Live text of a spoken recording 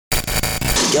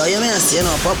Yo, you may see, you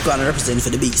know, Popcorn represent for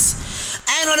the beast.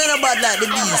 I ain't know nothing about that, the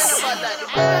beast.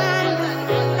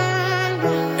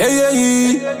 Hey,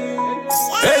 hey,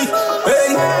 hey,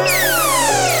 hey.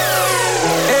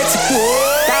 It's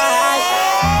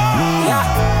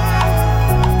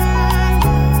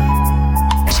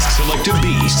Selecta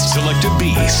beast, Selecta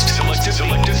beast,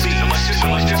 Selecta beast.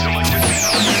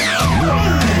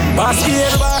 Boss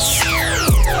fear, boss.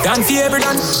 Done fear,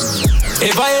 done.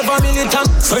 Ever militant.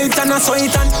 So it and so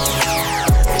it and.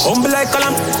 Humble like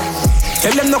column.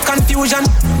 Tell them no confusion.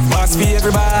 Boss for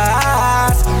every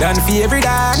boss, done for every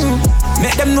done.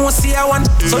 Make them know see I want.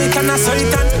 So it and so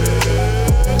it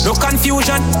and. No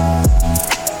confusion.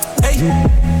 Hey,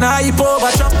 nah hip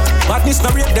over trap. Madness no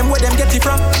rate them where them get it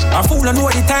from. A fool and know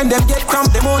the time them get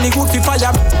cramp. Them only good for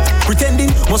fire.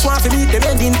 Pretending, must want to meet them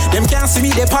ending. Them can't see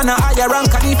me, they pan a higher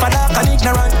rank. And if a dark and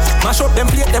ignorant, mash up them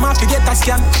plate, them have to get a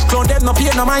scan. Clown them no pay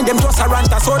no mind, them just a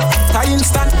rant. A sword, a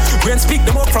instant. When speak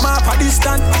them up from half a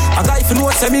distance. A guy for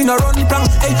know say me no run prank.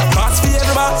 Hey, boss for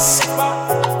every boss,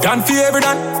 done for every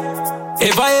done.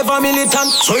 Ever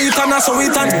militant, so it and so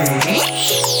it and.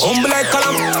 Humble like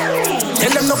column.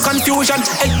 Tell them no confusion.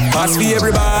 Hey, boss for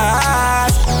every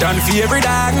boss, done for every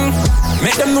done.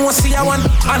 Make them know see I want,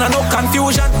 and no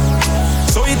confusion.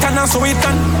 So it and so it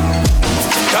and.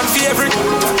 Done for every.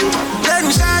 Let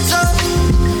me start up.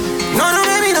 No,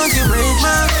 baby, don't you break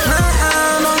my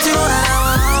heart. Don't you know that I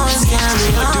will always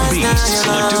carry on.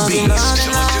 Selecta beast,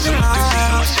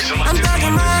 I'm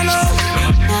talking my love.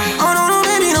 Oh no,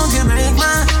 baby, don't you break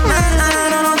my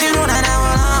heart. Don't you know that I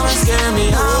will always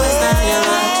carry on. Always down your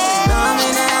love.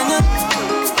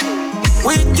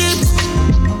 We keep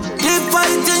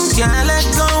fighting, can't let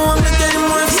go. I'm getting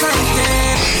more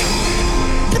excited.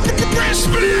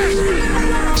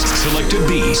 Selecta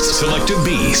beast, Selecta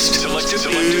beast, Selecta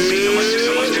beast.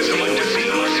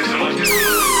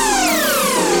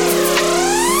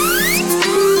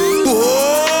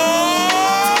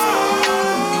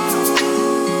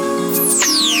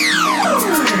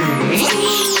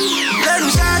 Let me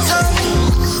shut up.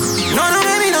 No,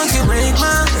 baby, don't you break my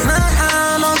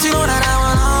heart. Don't you know that I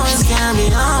will always carry,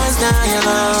 always down your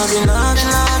love, your love, your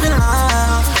love, your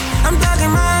love. I'm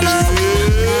talking my love.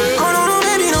 Oh no,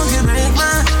 baby, don't you break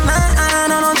my heart.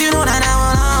 Don't you know that I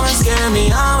will always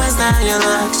carry, always down your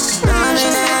love, love,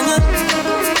 your.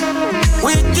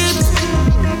 We keep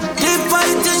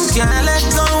fighting, can't let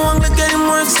go. I'm getting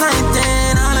more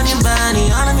excited.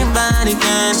 All on your body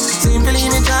can simply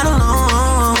me try to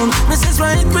know. Mrs.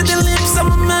 Right with the lips,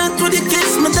 I'm a man with the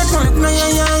kiss. Me that one look no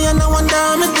yeah, no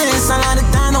wonder me this. A lot of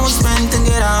time I was spent to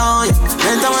get out, yeah.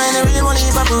 Better when I really wanna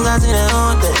leave a Bunx in the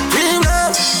hotel. Dream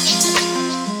love.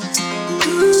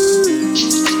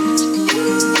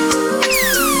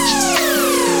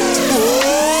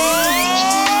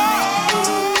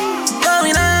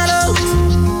 Going out,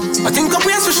 I think I'm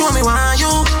ways to show me why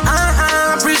you.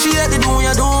 Appreciate the do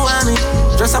you do on me.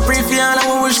 Just a pray for all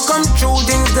I wish come true.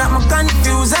 Things got me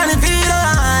confused and it feel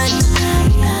like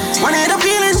one of the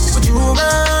feeling with you,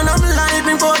 man. I'm life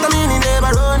in port, I mean it never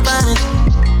run by me.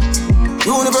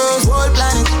 Universe, world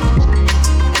planet.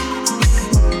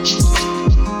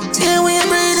 Yeah, we are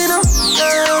breathing up.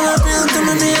 Girl, I feel to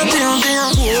me, I feel.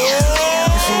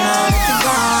 She not let you go,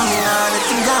 me not let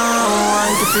you go. I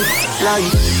want to feel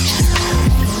like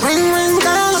ring,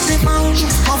 girl, up the phone.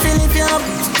 I'll feel if you're up,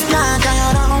 like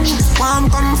you're down. I'm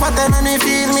comfortable and it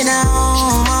feel me down.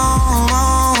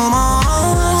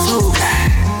 So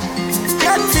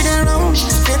God to the round.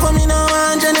 They put me now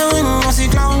on genuine, must see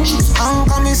clown. I'm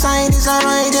coming side is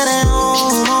alright, yeah.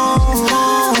 Oh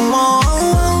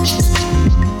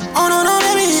no,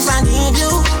 baby, if I need you,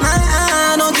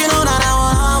 don't you know that I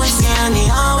will always carry,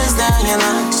 always there, you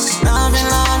love, love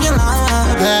you,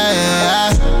 love.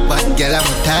 Yeah, but girl, I'm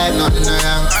tired, nothing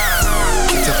around.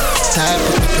 If you're tired,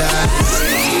 put me down.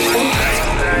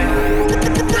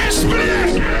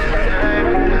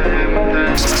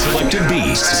 Selecta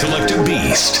beast, Selecta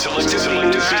beast,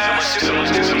 Selecta beast.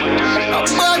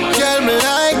 Bad girl me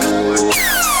like.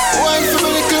 One for me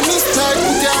little mistake,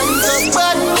 put your hands up.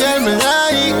 Bad girl me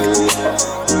like.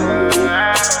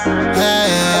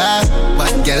 Yeah,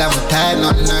 bad girl, I'm tired,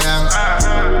 nothing around.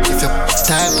 If you're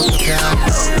tired, put me down.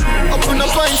 Open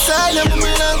up inside, I'm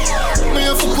me now. Me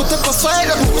have to put up a fight,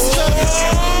 I'm strong.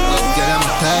 Bad girl, I'm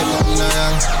tired, nothing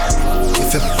around.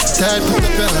 If you're tired, put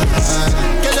up your hand.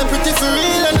 Girl, I'm pretty for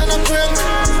real and I'm a prank.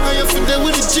 And you're for there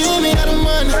with the Jimmy and the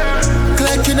man.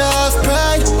 Clocking off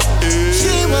pride.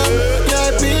 She want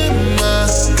your bimmer.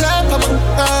 Clap, I'm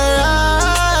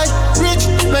alright. Rich,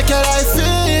 make your life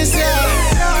easier.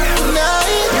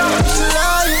 Night, she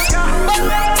lying. But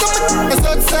something is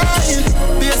outside.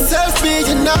 Be yourself, be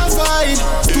your not fight.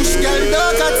 Push girl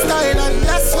dog got style and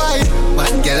that's why.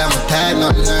 But girl I'm a type,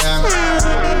 nothing wrong.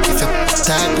 If you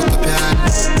tight, put up your hand.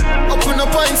 Open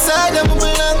up inside, I'm a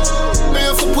belong. Me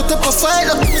have to put up a fight,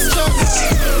 up to strong.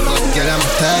 But girl I'm a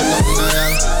type, nothing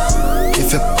wrong. If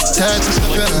you tight, put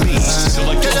up your hand.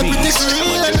 Girl I'm pretty for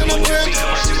real and I'm a friend.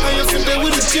 And you feel there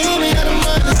with the Jimmy and the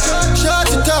man.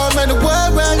 Short it down, man, the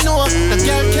world well know. The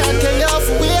girl can't tell you off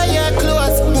where you're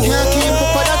close. Can't keep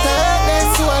up with that hurt,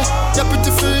 that's why. You're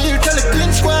pretty for real, tell the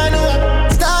clinch one know.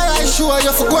 Star I show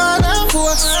you for one and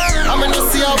four. I'm gonna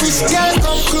see how which girl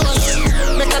come close.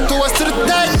 Make a toast to the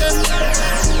tightest.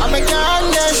 I make your hand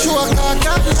there show a car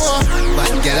can't go. But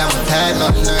girl I'm tired,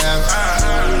 nothing wrong.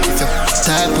 If you're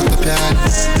tired, put up your hand.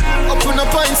 Open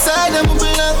up inside, I'm a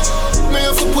belong. Me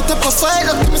have to put up a fight,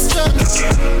 up to me strong.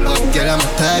 But girl I'm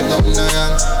tired, nothing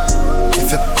wrong.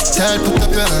 If you're tired, put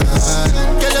up your hand.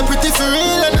 Girl I'm pretty for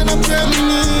real and I'm praying.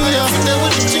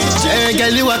 Hey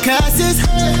girl you a Crawsis.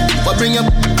 What bring you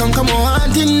come on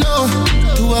hunting now.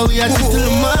 To where we are till the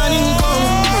morning come.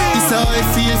 This how it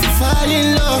feels to fall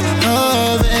in love.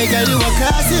 Oh, hey girl you a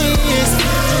Crawsis.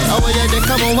 How are you they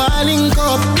come on wilding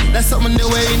up. That's something the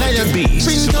way now you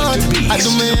bring out. I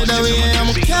do me the way I'm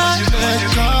a cat.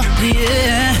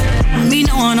 Yeah, me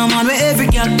no one I'm on with every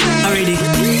girl already.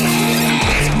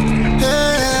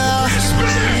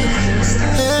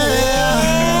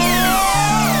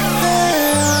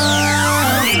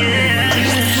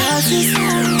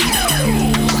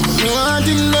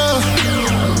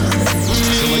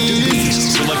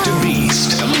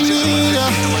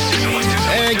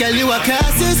 Hey girl you a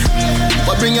Crawsis.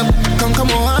 What bring you come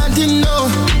on hunting now.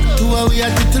 To where we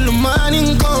are till the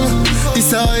morning come.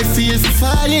 This how it feels to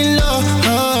fall in love.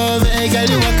 Oh, hey girl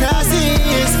you a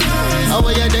Crawsis. How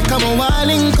are you they come on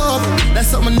wilding up. That's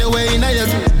something the way now you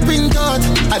bring out.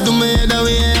 I do me the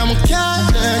way I'm a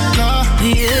cat.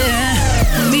 Yeah,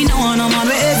 me no one I'm on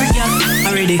with every girl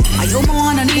already. I don't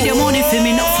wanna need your money for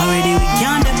me enough already. We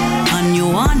can't them and you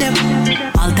want them.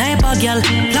 All type of girl,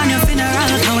 plan your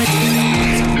funeral, how it.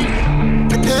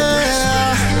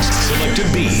 Yeah. Selecta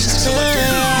Beast. Selecta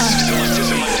Beast.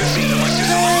 Selecta Beast.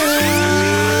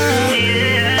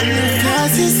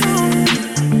 Crawsis.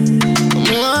 I'm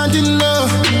wanting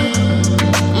love.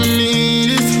 I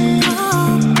need it.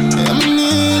 I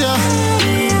need it.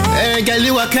 Hey girl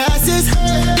you a Crawsis.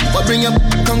 What bring you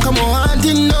come on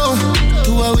hunting now.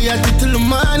 To where we are till the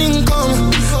morning come.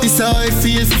 This how it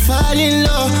feels to fall in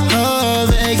love. Oh,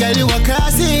 hey girl you a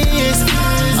Crawsis.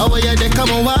 How are you they come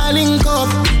on wilding up.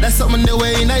 That's something the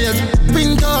way now you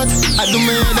bring out. I do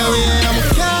me the way I'm a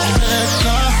cat.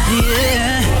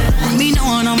 Yeah, me no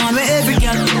one I'm on with every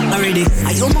girl already.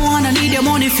 I don't wanna need your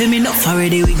money for me enough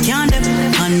already. We can't them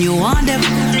and you want them.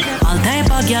 All type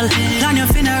of girl, plan your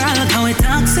funeral, can we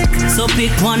toxic? So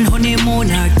pick one honeymoon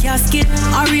or casket.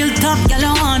 A real top girl,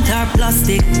 I want her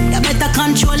plastic. You better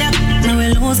control ya. Now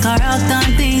we lose character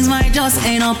and things might just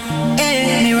end up.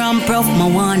 Hey, me ram prof, my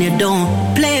one you don't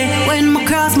play. When my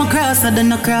cross, I don't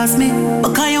know cross me.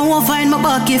 But can you won't find my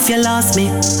back if you lost me?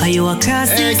 Are you a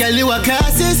Crawsis? Hey girl you a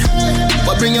Crawsis.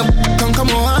 What bring you come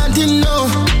on hunting now.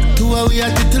 To where we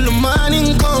are till the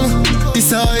morning come.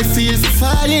 This how it feels to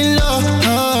fall in love.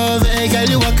 Oh, hey girl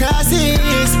you a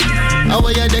Crawsis. How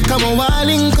are you they come on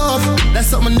wilding up. That's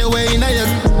something the way now you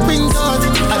bring out.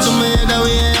 I do me the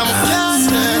way I'm a cat.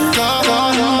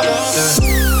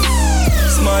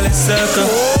 Smallest circle,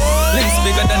 links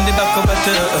bigger than the back of a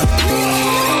turtle.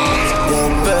 Yo,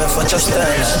 Perf, what's your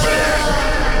style?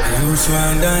 You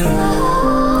swung down.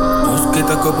 Just get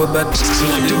a couple back.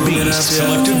 Selecta Beast.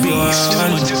 Selecta Beast.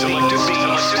 Selecta Beast.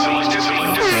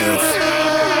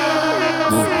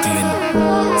 Brooklyn,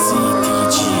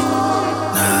 CTG,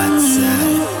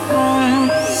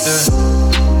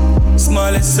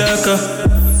 smallest circle,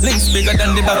 links bigger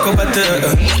than the back of a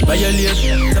turtle. Violate,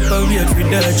 separate with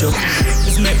the joke.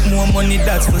 Just make more money,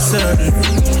 that's for certain.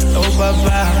 Over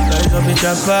rise up the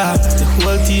chopper. The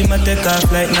whole team I take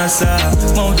off like NASA.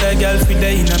 Mount a girl for the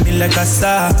inna me like a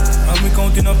star. And we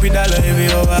counting up with dollar every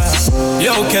hour.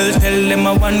 Yo, Kel, tell them I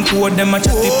one code. Them a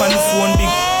chat it on the phone,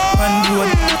 big pan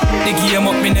road. The game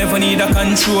up, me never need a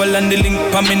control. And the link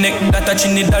pa me neck, that a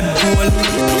chinny that goal.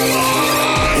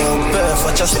 Yo, Perf,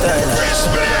 what's your style?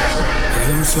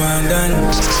 You swung down.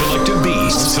 Selecta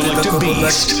Beast. Selecta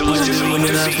Beast. Selecta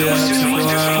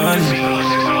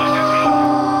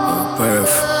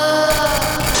Perf.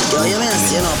 Yo, you mean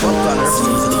you know popcorn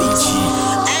representing for the beach.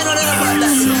 I know that about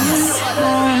that.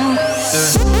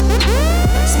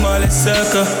 Smallest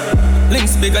circle,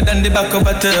 Links bigger than the back of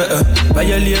a turtle.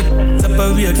 Violate,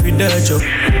 separate with dirt joke.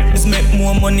 This make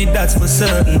more money, that's for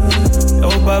certain.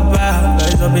 Oh baba,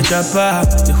 rise up a chopper.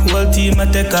 The whole team I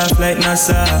take off like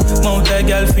NASA. Mount a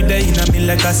girl for the in me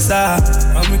like a saw.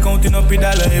 And we counting up a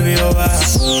dollar every hour.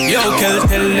 Yo,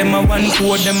 tell them I one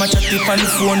code, them a chatty pan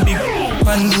phone, big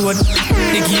pan road.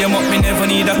 The game up, me never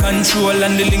need a control.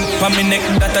 And the link for me neck,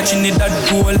 that touching it, that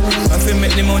goal. I feel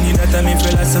make the money, that I me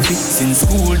philosophy. Since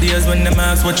school days when them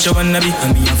ask what you wanna be.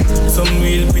 And me have some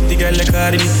real pretty girl like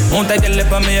Audi. Mount a girl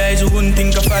up on my eyes, you wouldn't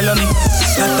think of follow me.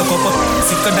 That talk up,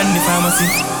 sicker than the pharmacy.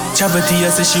 Charity, I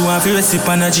say she want to receive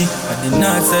energy. At the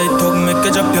north side, talk make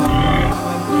a drop your.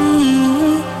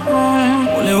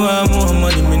 Only want more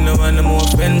money, me no want no more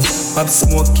friends. Pop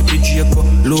smoke, keep it Draco.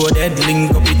 Loaded,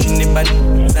 link up it in the bad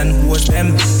and host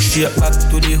them. Straight back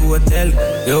to the hotel.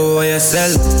 Yo, why you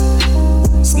sell?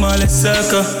 Smallest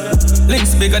circle.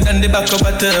 Links bigger than the back of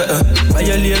a turtle.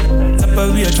 Violate,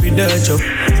 separate with dirt joke.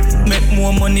 Make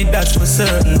more money, that's for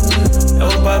certain. Oh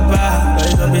papa,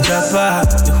 rise up a chopper.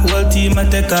 The whole team I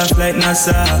take off like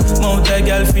NASA. Mount a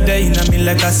girl for the in me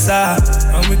like a saw.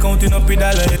 And we counting up a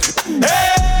dollar.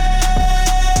 Hey!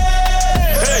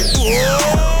 Hey! Whoa!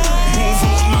 Move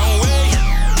out my way.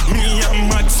 Me I'm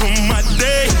mad for my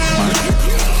day.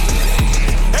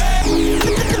 Hey!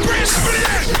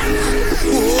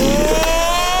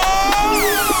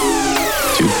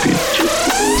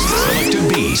 Selecta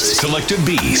Beast. Selecta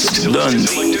Beast. Done.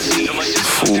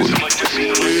 Fool.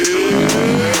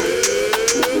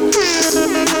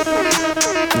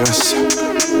 Yes.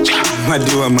 My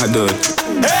do and my dog.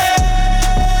 Hey!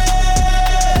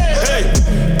 Hey!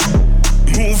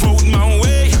 Move out my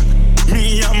way. Me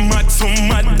I'm mad for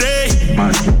my day.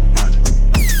 Mad.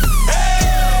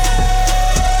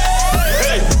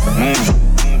 Hey!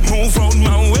 Move out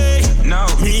my way. Now.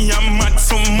 Me I'm mad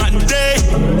for my day.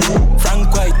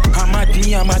 Frank White, I'm mad,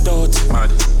 me I'm a dot.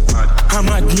 Mad. I'm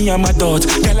mad, me I'm a dot.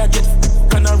 Girl I get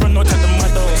can I run out of the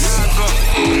mad house.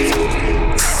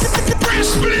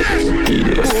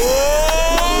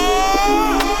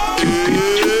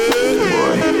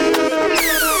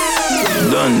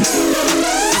 Done.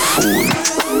 Fool.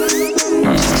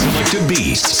 Selecta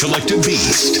Beast. Selecta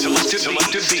Beast.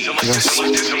 Selecta Beast. Yes.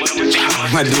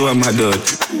 My do and my dog.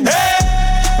 Hey!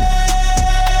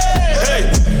 Hey!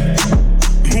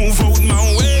 Move out my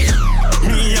way.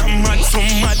 Me I'm mad for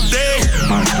my day.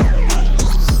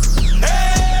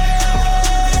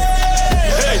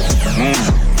 Hey!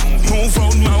 Move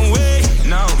out my way.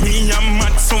 Now. Me I'm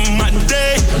mad for my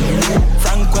day.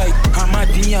 Frank White, I'm mad,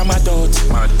 me I'm a dot.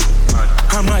 Mad.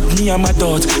 I'm mad, me I'm a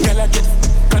dot. Girl I get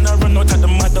can I run out of the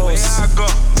mad house.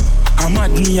 I'm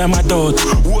mad, me I'm a dot.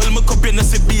 Hold me cup in the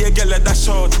CB, a girl at that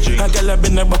short. A girl I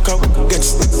been a back up,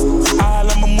 gets all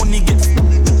of my money get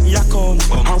your account.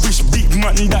 I wish big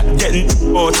man that getting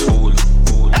out.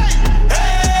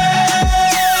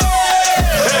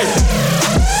 Hey!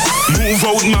 Move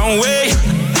out my way.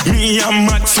 Me I'm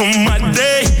mad for my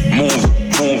day. Move.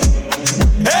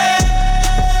 Hey!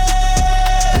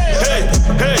 Hey!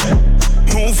 Hey!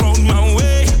 Move out my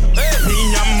way. Me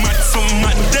I'm mad for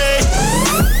my day.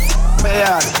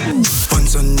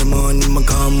 Once on the morning, my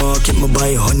car market, my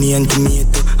buy honey and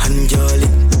tomato and jolly.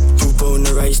 2 pound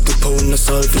of rice, 2 pound of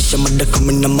saltfish. I'm a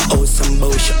coming on my house and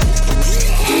bullshit.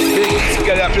 Big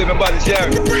girl, I play my body, yeah.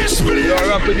 You're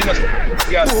rapping in us,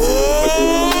 yeah.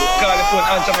 Call the phone,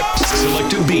 answer me.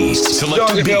 Selecta Beast.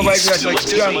 Selecta Beast.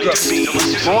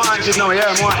 I want it now,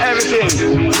 yeah, I want everything.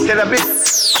 Tell a bit,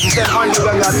 tell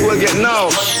 100 that will get now.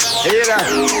 You hear that?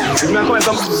 If I'm coming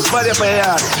from body for your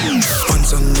yard.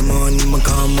 Once on the morning, my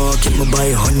car market, my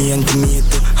buy honey and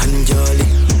tomato and jolly.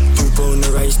 2 pound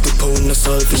of rice, 2 pound of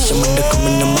saltfish. I'm a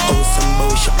coming on my house and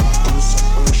bullshit.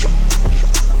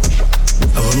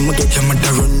 I want to get him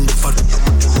to run the fuck.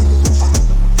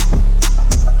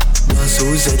 So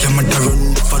say him to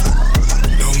run the fuck.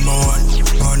 No more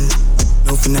one.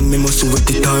 Nothing that me must with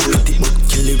the top, but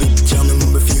kill it with jam.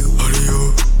 Number few, are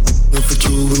you? No for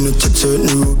you, we no chat certain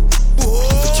road.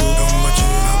 But you don't watch it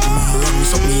out me.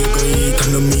 Rums up me, I go eat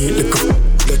and I meat like a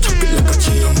that chop it like a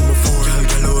chain. I'm a four, I'll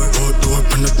get lower. Door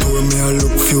up on the door, me I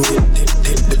look few.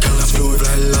 Take the color flow,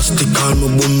 fly elastic, call me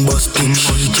bombastic.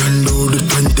 She can do the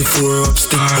 24 up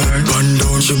stick. Up and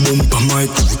down, she bump a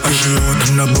mic. And she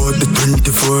nothing about the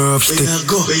 24 up stick.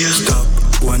 Stop.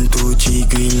 1, 2, 3,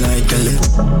 green light, tell him.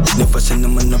 Never send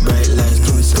them on the bright lights.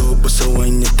 Don't stop, but so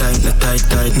when you tight, not tight.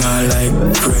 Nah, like,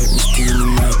 right, me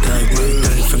stealing my type.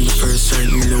 Right from the first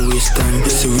sight, me low waist time.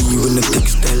 This is we when the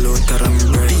textile out, I'm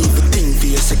right. Everything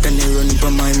for a second, I run by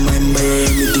my mind. By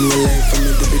everything in life, I'm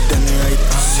the bit done right.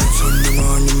 Since on the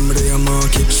morning, I'm a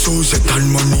market. So set on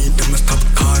money, them stop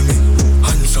calling me.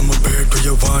 Hands on my bird,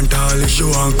 She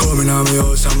want coming on my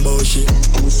house and bullshit.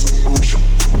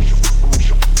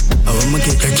 I wanna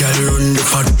get a girl run the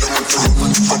fat.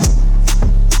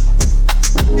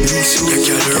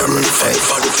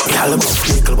 Gyal,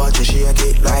 little but you shake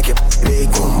it like it big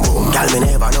boom boom. Gyal, me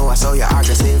never know I saw you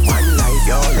aggressive. One life,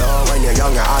 yo, when you're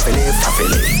young, you have to live.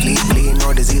 Clean,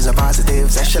 no disease, no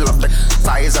positive. Say she love the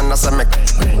size and the stomach.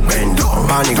 Bend down,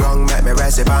 on the ground, make me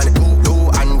rest it on it. Do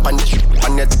and punch it,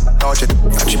 on it, touch it,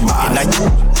 touch it, like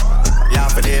yeah,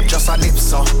 for dip, just a dip,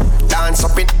 so dance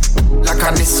up it like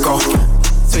a disco.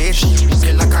 Sweet,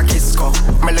 feel like a kiss go.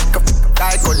 Me lick up,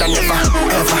 I could never,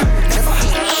 ever.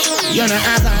 You're not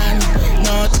having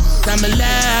no I'm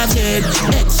love it.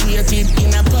 X-rated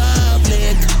in a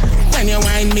public. When you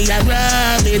whine me, I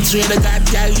rub it. Swear to God,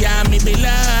 girl, yeah, me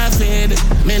beloved.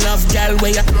 Me love girl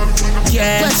where you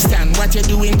question what you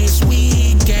doing this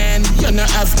weekend. You're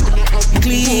not have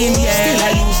clean, yeah. Still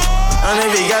I use. And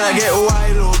if you gotta get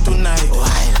wild out tonight,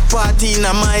 party in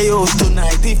my house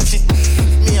tonight. If she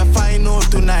me a find out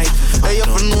tonight, I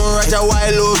have to know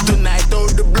RajahWild-Big tonight. Out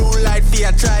the blue light,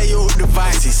 fear try out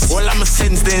devices. All I'm a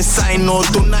sense then sign out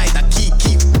tonight. I keep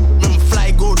me fly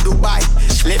go Dubai.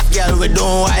 Left girl we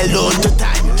don't wild out to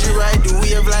time. She ride the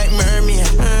wave like mermaid.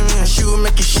 She will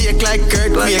make it shake like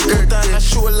Kurt. I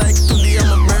show like today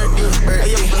I'm a birthday. I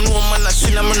have to know man I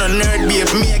seen I'm on a nerd babe.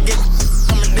 Me I get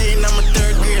I'm a day and I'm a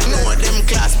third grade. No of them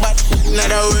class but not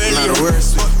a word. Not the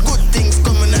worst. But good things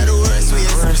coming out the worst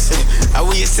ways. I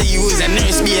will say you was a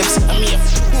nurse babes. I'm here.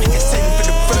 Make a send for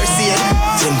the first year.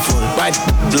 Sinful, bad,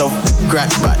 love, crack,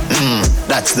 bad.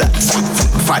 That's that.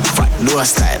 Fat, do a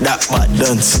style, that bad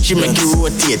dance. She make you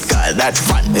rotate, call that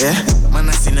fun. Yeah? Man,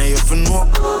 I seen her you for no.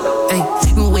 Hey,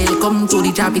 welcome to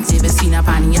the tropics. Ever seen up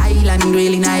on the island,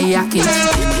 really nice yakin.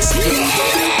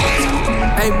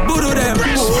 Hey, boodoo them.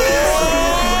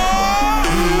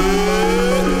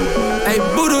 Hey,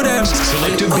 boodoo them.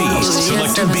 Selecta Beast,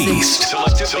 Selecta Beast,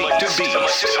 Selecta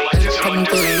Beast. Welcome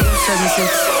to the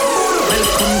 76.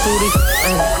 Welcome to the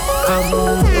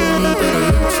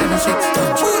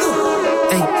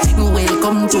Hey,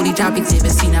 welcome to the tropics. Ever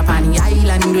seen up on the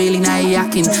island, really nice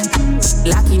yakin.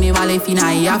 Lucky never left in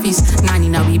our office. Nanny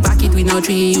now we back it with no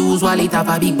tree use wallet. Have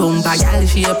a big bumper gal,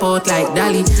 she a pot like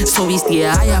Dolly. So we stay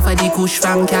higher for the kush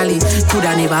from Cali.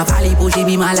 Coulda never valley, push it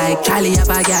be my like Charlie. Have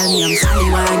a gal, me I'm Sally,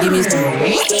 wanna give me some.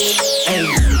 Hey,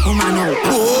 woman up.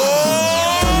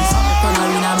 Turn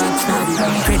arena match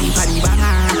now. Ready for the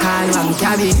banger, call one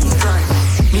cabby.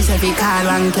 Me say fi call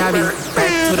one cabby.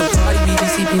 Back to the party, we be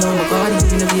sipping on my body.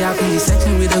 In the VIP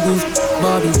section with a goof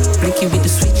Bobby. Break it with the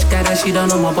switch, got that shit on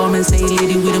my bum and say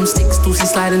lady with them sticks, too, she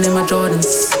sliding in my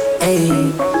Jordans. Hey,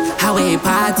 how a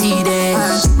party there?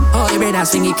 Oh, you better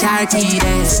swing it carty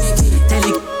there. Tell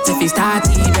it if it's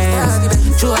starty there.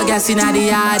 True, I guess in the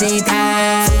Audi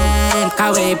tank.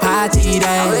 How a party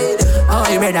there? Oh,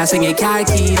 you better swing it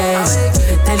carty there.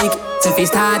 Tell it if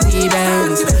it's starty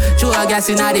there. True, I guess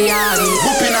in the Audi.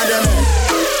 Whooping at them head.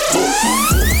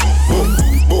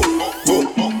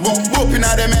 Whooping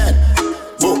at them head.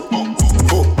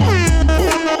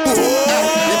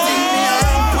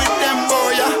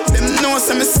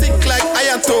 Me sick like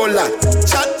Ayatollah.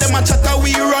 Chat them a chatter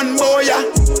we run boy.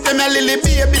 Them a lily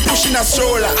baby pushing a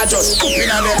stroller. I just pooping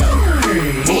at them.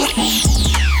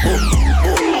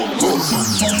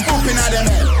 Pooping at them.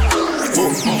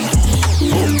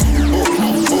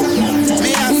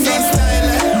 Me and some style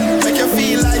make you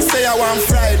feel like say I want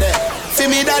Friday. See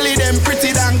me dolly them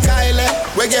pretty than Kylie.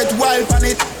 We get wild on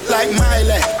it like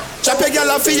Miley. Chop a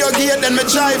girl off your gate then me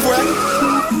drive well.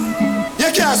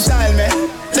 You can't style me.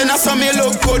 Then I saw me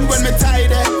look good when me tied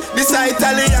it. This a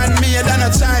Italian made and a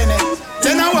Chinese.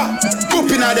 Then I what?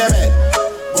 Pooping at them head.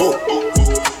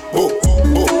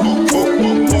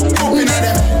 Pooping at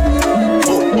them head.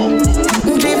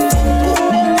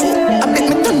 I bet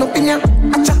me turn up in ya.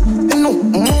 Acha, no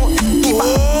more. Keep up,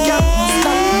 yeah,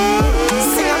 stop.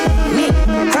 Sing me,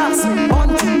 Kraff, on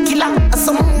killer.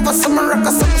 Some move, some rock,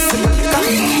 some Selecta.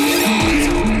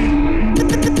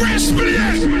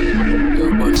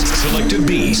 Selecta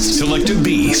Beast, Selecta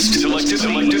Beast, Selecta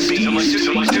Beast, Selecta Beast,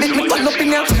 Selecta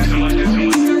Beast.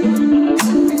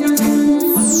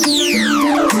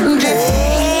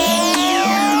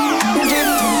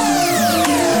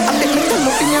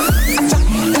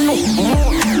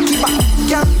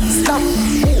 Stop,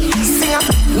 sing up,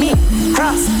 me,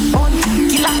 Kraff, on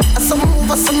killer. Some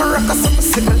move, some rock, some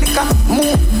Selecta.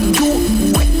 Move, do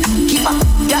it, keep up,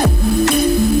 girl.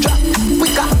 Drop,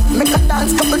 quicker, make a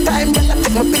dance couple times, girl.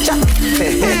 Take my picture. I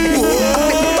make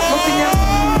me turn up in ya.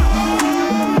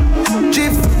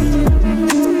 Jif,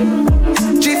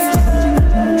 Jif,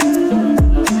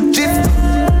 Jif.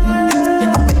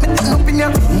 I make me turn up in ya.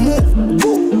 Move,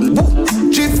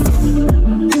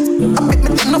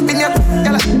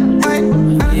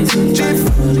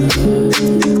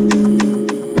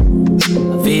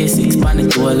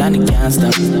 cool and it can't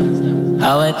stop.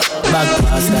 I went back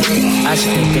past that. I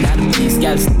should take it out of these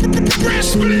girls.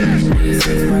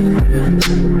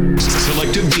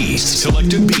 Selecta Beast,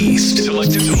 Selecta Beast,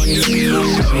 Selecta Beast,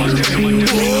 Selecta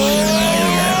Beast.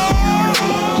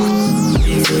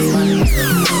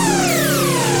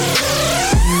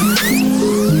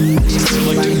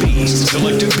 Selecta Beast,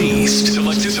 Selecta Beast,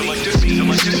 Selecta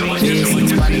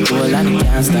cool and it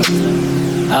can't stop.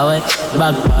 I went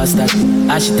back past that.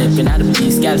 I should take it out of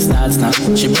these girls starts now.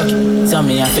 She broke it, tell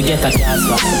me I forget I can't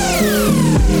stop.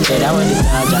 Said I want the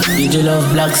charger. Did you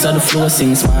love black so the flow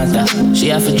sing smarter? She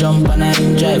have to jump and I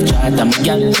in drive charter. My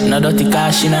girl, no dirty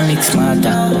car, she no mix smarter.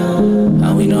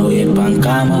 And we know it pan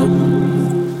come up.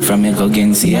 From me go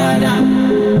against the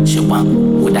other. She want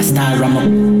with a star ram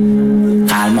up.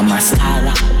 Call my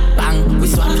mascara. Bang, we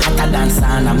swap hotter than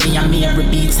sauna. Me and me every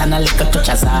beats and a little touch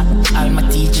as her. All my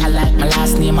teacher like my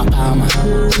last name a Palmer.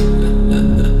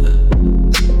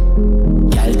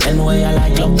 Girl, tell me where you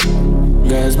like love.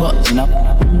 Girls button up.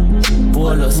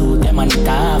 Polo suit, them and it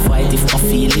half white. If I'm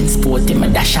feeling sporty, my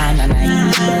dash on a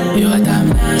night. You a damn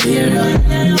now hear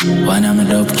you. One of my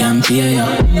dope can pay you.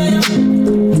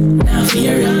 Now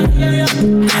fear you.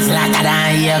 As later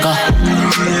than here go.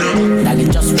 Dolly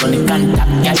just run the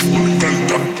contact, girl.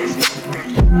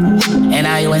 And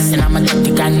I was in a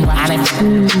dirty gun,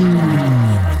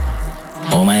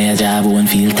 oh my job won't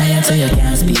feel tired so you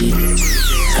can't speak.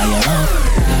 Cause you're wrong.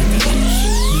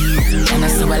 And I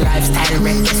see a lifestyle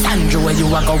wreck. Sandra where you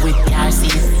walk out with car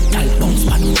seats. Girl, bounce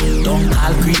back. Don't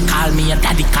call creep, call me. Your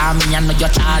daddy call me and know you're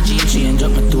charging. Change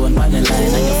up my tone on the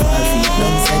line and you fall feet.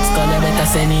 Don't sex call you better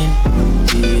send in.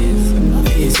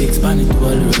 Please, expand it to all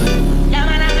the road. Yeah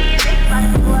man,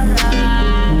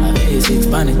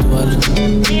 expand it to all the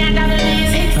road.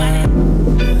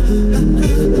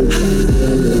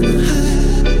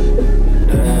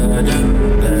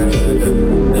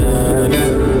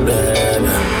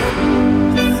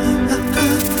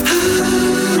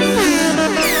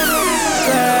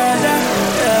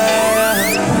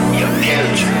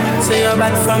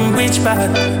 Back from which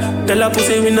part? Tell her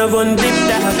pussy we no gun dip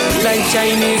that. Like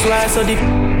Chinese why so deep.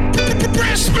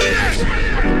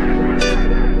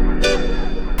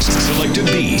 Selecta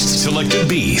Beast, Selecta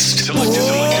Beast, Selecta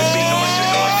Beast.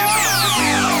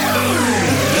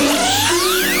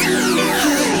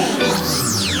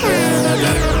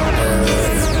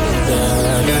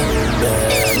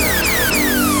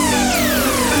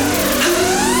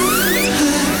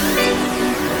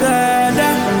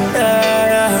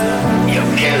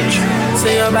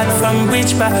 Say you're back from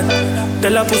which part?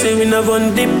 Tell her pussy we no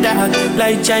gun dip that.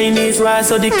 Like Chinese why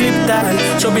so the clip that.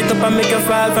 Show it up and make you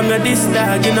fall from your disc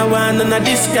dog. You know one none of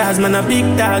this cars, man a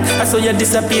big dog. I saw you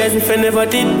disappear as if you never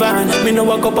did ban. Me no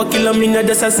walk up a kilo, me no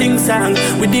just a sing song.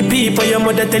 With the people your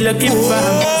mother tell you keep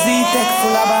from. Z-Tech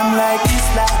full of bam like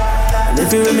Islam. And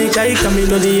if you make I come, me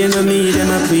know the enemy, them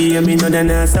a pray, and me know they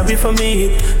not sorry for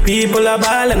me. People are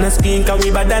ball and a skin, cause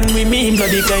we bad than we mean.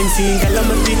 Bloody kind scene,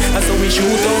 calamity. And so we shoot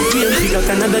out game, pick up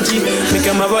another G. Make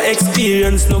them have a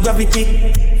experience, no gravity.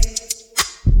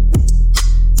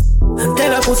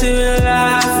 Tell a pussy we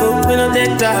laugh up, we no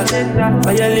take that.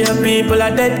 Violate people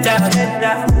are dead dog.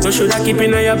 So should I keep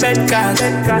in your bed card?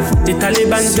 The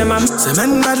Talibans, them a say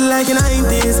man bad like in the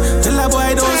 90s. Tell a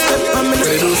boy don't step on me.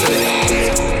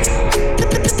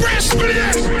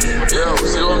 Yo,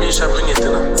 see what me shopping it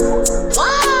now.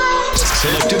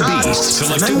 Selecta Beast,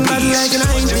 Selecta Man bad like in the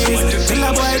 90s. Tell a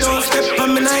boy don't step on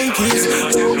me Nikes.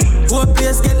 Whole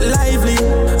place get lively.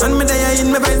 And me there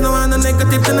in my vibes, no one no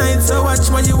negative tonight. So watch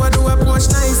what you a do, approach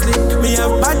nicely. Me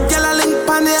have bad girl a link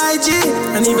on the IG.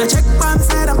 And even check pan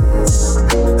side up.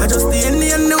 I just the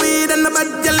Henny and the weed and the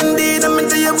bad girl indeed. I'm in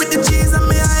there with the cheese and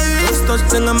me highway. Just touch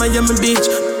thing on Miami Beach.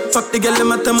 Fuck the girl,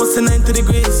 them at almost 90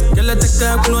 degrees. Girl, I take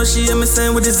her close, she hear me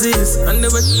saying with disease. And the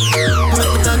way,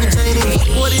 make me talk in Chinese.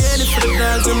 What the hell is for the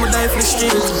dogs, when we die for the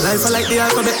streets. Life I like the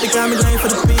alphabet, they call me dying for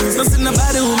the peace. Don't see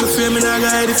nobody who me fear, me not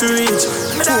guide if you reach.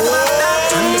 Me talk about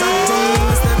that, and the back tongue,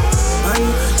 me step. Man,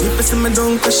 if I see me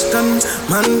don't question,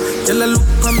 man. Girl, I look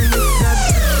on me like that,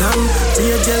 damn.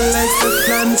 Be a girl like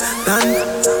Stefan,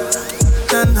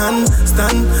 hand,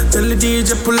 stand. Tell the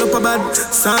DJ pull up a bad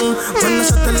song. When I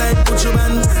shut the light, put your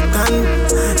band down.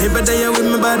 Every day you with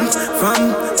me bad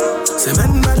from. Say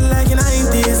man bad like in the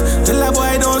 90s. Tell a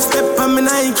boy don't step on me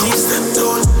Nikes.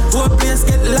 Whole place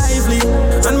get lively.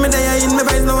 And me there in my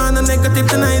vibes, no one no negative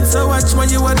tonight. So watch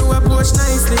what you a do, approach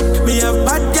nicely. Me have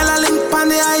bad girl a link on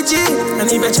the IG.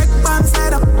 And if you check pan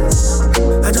side up,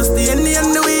 I just the Henny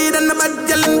and the weed and the bad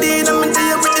girl indeed. I'm in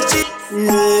there with the cheek.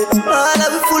 Yeah, all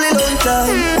of it fully long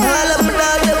time. All of my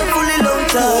dogs, them fully long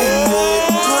time.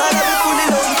 All of it fully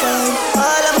long time.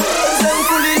 All of my dogs, them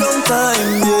fully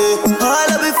time, yeah. All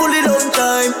of me fully long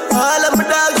time. All of my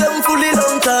dogs them fully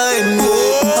long time,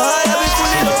 yeah. All of me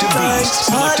fully long time.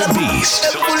 All of me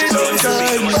fully long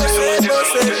time.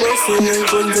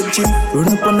 Run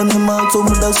up on them the mouth, so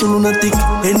me dance so lunatic.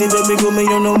 Anywhere me go, me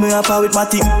you know me a power with my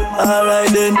tick.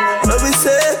 Alright then, what we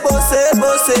say, boss it.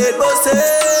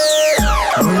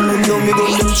 Me know me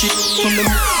gon' them cheap. From them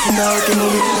now can know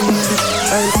me.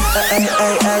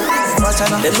 Watch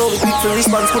out, them know we quick for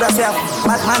response. Could I say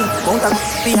bad man? Won't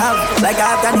we have like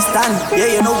Afghanistan?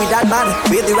 Yeah, you know we that bad.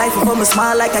 Wear the rifle from a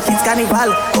smile like a kid's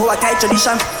carnival. Oh, a kite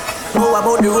tradition. Know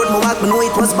about the road, my walk, me know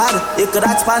it was bad. You could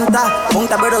ask Panta, Bunx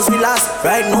brothers we last.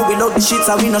 Right now we load the shits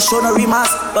and we no show no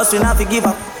remarks. Plus we not to give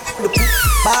up the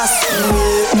boss.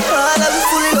 All of me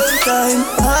fully long time.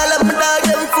 All of my dogs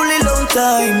them fully long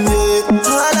time. Yeah.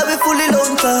 All of me fully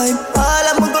long time. All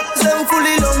of my guys them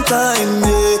fully long time.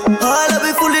 Yeah. All of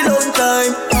me fully long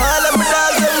time. All of my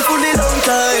dogs them fully long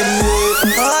time.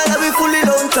 Yeah. All of me fully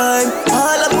long time.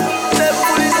 All of my them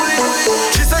fully.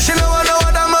 She said she know no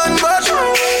other man but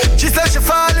she said she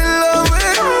fall in love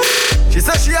with. She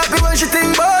said she happy when she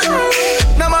think about.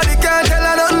 Nobody can tell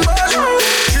her nothing but.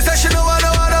 She said she know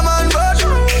no other man but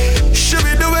she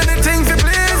be do anything to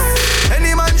please.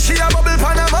 Any man she a bubble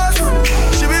pan a must.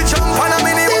 She be jump on a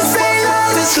mini. This ain't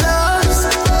love, this love.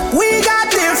 We got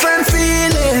different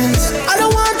feelings. I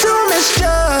don't want to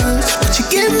misjudge, but you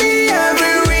give me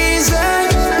every reason.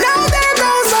 Now there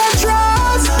goes our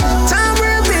trust. Time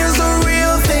reveals the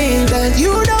real thing that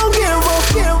you don't give up.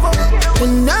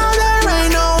 And now there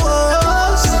ain't no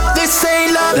us. This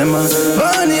ain't love. Them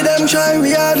money, them try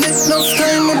we hardly. Enough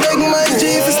time I beg my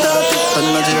G for start it. But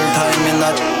not your time in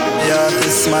that. Yeah,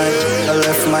 this mine. I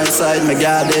left my side, me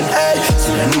guarded. Hey,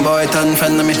 see them boy turn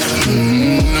friend of me.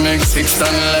 Make 6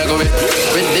 ton Lego with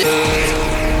it.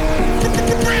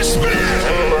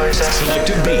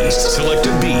 Selected beast.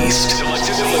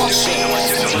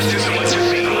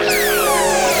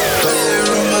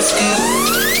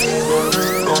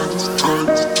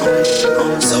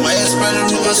 So I spread the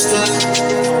rumor still.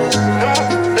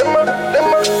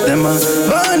 Them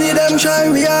money, them try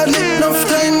we hardly. Enough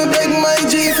time I beg my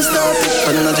G for start it.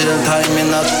 But not your time in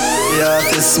that. Yeah,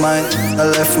 this mine. I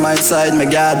left my side, me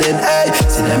guarded. Hey,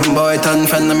 see them boy turn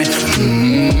friend of me.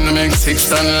 Make 6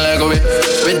 ton Lego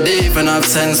with deep enough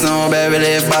sense. No baby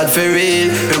live bad for real.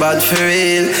 We bad for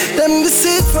real. Them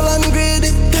deceitful and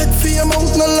greedy. Dead for your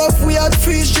mouth, no love. We had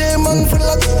free J man for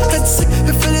luck. Head sick.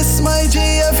 We feel this my G.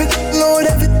 Everything load,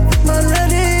 everything man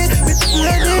ready. We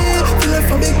ready. We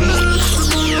left a big.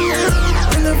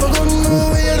 We never gonna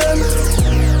know where them.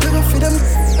 We go for them.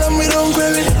 Them we don't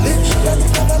query.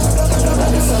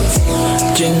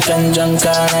 Drink and drunk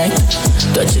all night.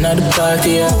 Touching at the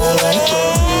party all night.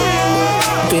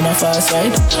 In a fast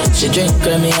ride. She drink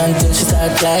with me until she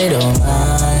start glide. Oh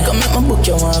my. Come make my book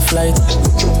you one flight.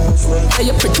 Hey,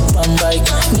 you pretty pan bike.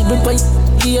 Nibble by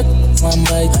here, one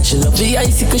bite. And she love the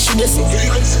icy cause she just.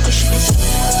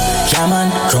 Yeah man,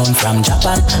 come from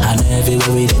Japan. And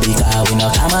everywhere we did because we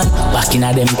no come on. Back in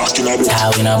a them,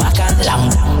 how we no back on. Long.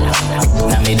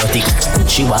 Now me dirty.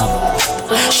 She want.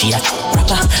 She a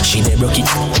rapper, she dey broke it.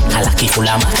 A lucky full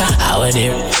of maca, how are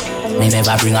there? Me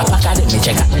never bring a pack, let me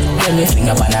check it. Let me fling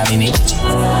up on a minute.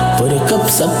 Put the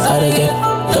cups up, gotta get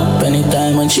up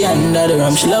anytime when she under the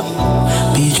rum, she love.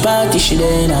 Beach party, she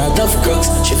dey in her tough crooks.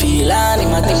 She feel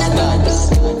animatic.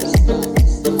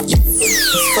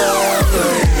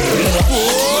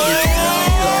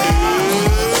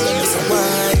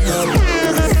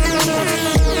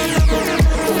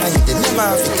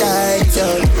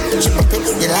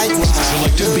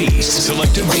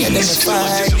 Selected beast.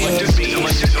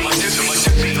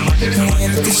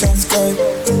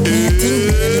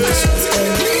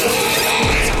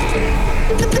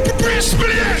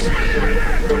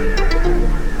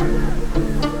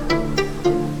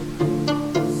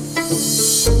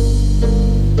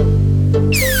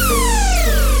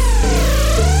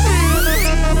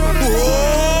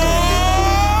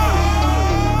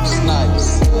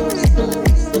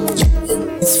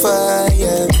 It's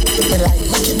fire. Me like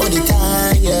make your body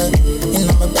tired. You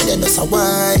know my body does a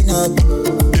wine up.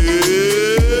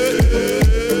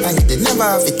 And you did never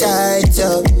have it tight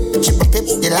up. Chip up it,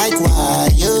 you like why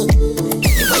you?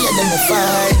 Anyway, you done me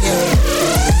fire.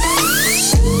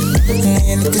 Me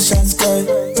a little shots girl.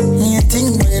 Me a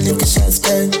thing with a little shots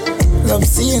girl. Love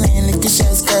seeing a little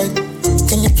shots girl.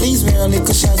 Can you please wear a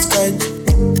little shots girl?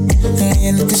 Me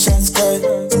a little shots girl.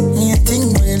 Me a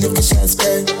thing with a little shots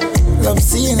girl. Love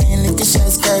seeing a little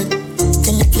shots girl.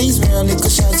 Can you please wear a little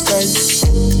shots girl?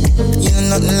 You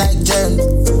know nothing like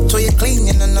germs. So you clean,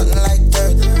 you know nothing like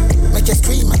dirt. Make you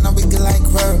scream and I wiggle like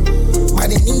her.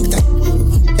 Body need that,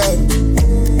 girl.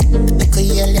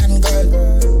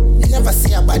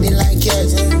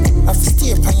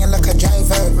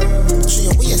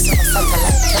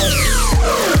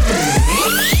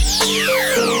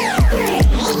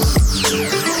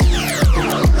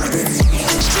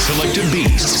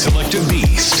 Selecta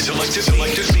Beast.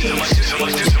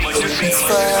 It's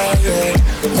fire.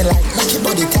 Me like make your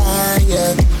body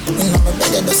tired. You know me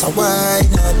better just a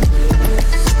wine up.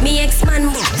 Me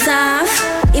ex-man tough.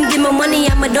 Him give me money,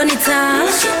 I'ma done it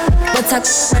tough. But I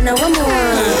and I want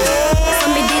more. So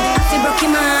me did have to broke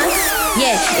him off.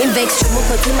 Yeah, him vex to me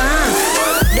cut him off.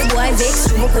 The boy vex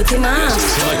to me cut him off.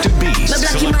 Selecta Beast. My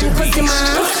black man cut him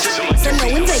off. So now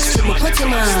him vex to me cut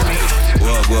him off.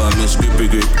 Wow, Miss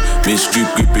Grippy, Miss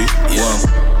Grippy. Wow,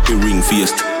 the ring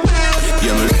faced.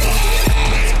 Yeah,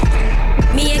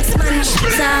 me ex-man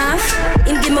tough.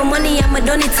 Him give me money, I'ma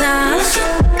done it tough.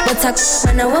 But I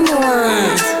and I want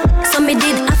more. So me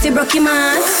did have to broke him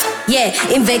off. Yeah,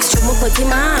 him vex to me cut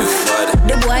him off.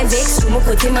 The boy vex to me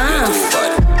cut him off.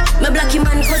 My black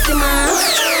man cut him off.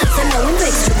 So now him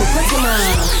vex to me cut him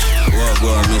off.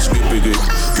 Wow, Miss Grippy,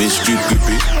 Miss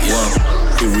Grippy.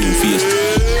 Wow, the ring faced.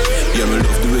 Yeah, me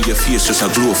love the way your face just a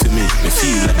glow for me. Me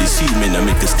feel like the semen and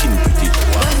make the skin pretty.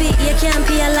 Baby, you can't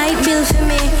pay a light bill for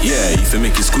me. Yeah, if you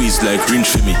make it squeeze like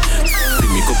rinse for me. Pick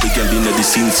me couple girl in the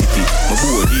scene city. My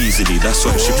board easily, that's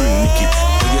why she bring Nicky.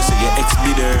 But you say your ex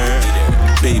be there.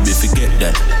 Baby, forget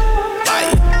that.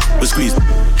 Bye. But squeeze.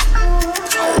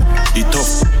 It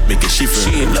tough, make a shiver.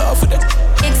 She in love with that.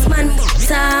 Ex-man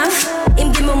tough.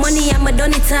 Him give me money, I'ma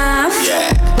done it tough.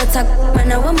 Yeah. But I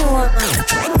man I want more.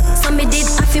 So me did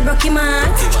have to broke him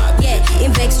off. Yeah,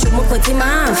 him vex to me cut him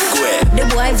off. The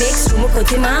boy vex to me cut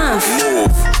him off.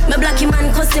 My black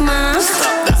man cut him off.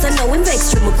 So now him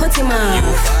vex to me cut him off.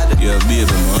 Yeah, baby,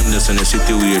 man, understand the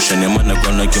situation. Your man a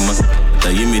gone like him the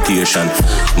imitation.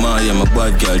 I'm a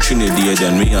bad girl,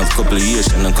 Trinidadian. Me have couple of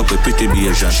Asian and couple pretty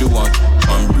Asian. She want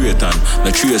Britain,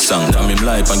 the tree song. I'm him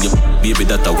life and your baby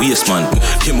that a waste man.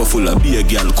 Him a full of beer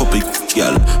girl, couple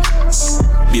girl.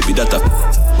 Baby that a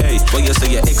hey, but you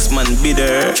say your ex-man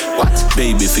bitter. What?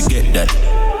 Baby, forget that.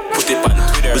 Put it on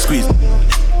Twitter. But squeeze.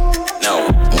 No,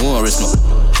 more is no.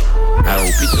 I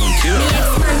hope it don't kill.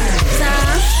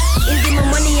 Him give me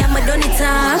money, I'ma done it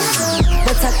off.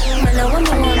 But I man I want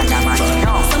more.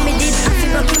 So me did have to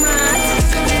broke him off.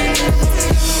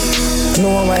 No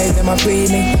why them a pray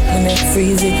me. My neck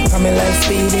freezy, and my life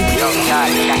speedy.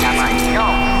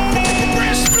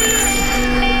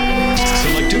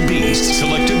 Selecta Beast.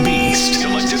 Selecta Beast.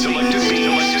 Selecta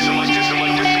Beast.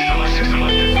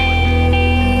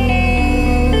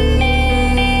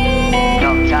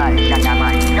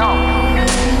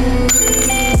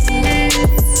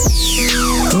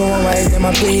 No why them a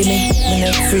pray me. My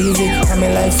neck freezy, and my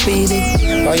life speedy.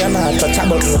 Oh, you're not touch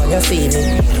about me when you see me.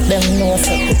 Them know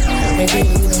something. Maybe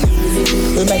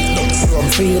we make them from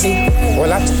freely.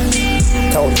 Well, I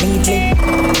told neatly.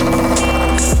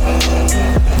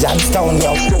 Johnstown,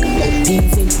 yo,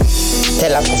 easy.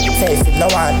 Tell a say if no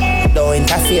one don't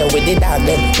interfere with the dog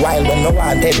them while when no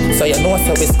want them. So you know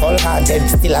so it's called hard them.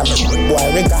 Still I'm boy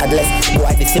regardless.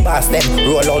 Boy the boss them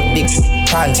roll out big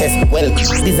punches. Well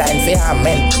designed for our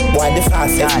men. Boy the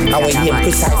fastest and we aim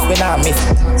precise when I miss.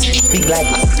 Big like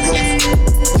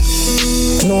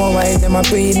no why them a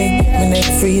pray me. My neck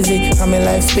freezy and my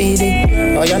life speedy.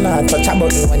 Oh you're not touch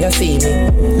about me when you see me.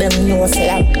 Them know say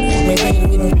I'm maybe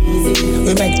we don't easy.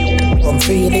 We make come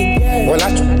freely. Well I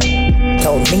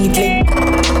told neatly.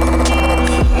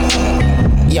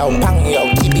 Yo, pang, yo,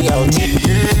 keep it out.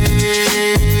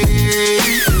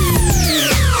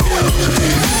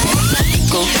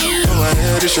 Go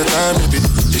ahead, it's your time, baby.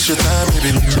 It's your time,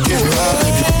 baby. Get wild,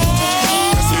 baby.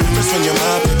 That's the difference when you're my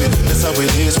baby. That's how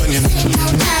it is when you're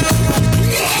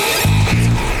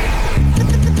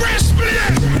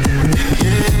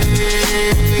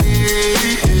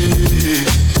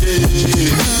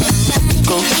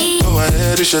Go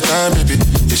ahead, it's your time, baby.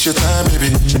 It's your time, baby.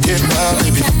 Get wild,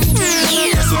 baby.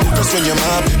 That's the difference when you're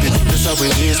my baby. That's how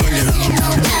it is when you're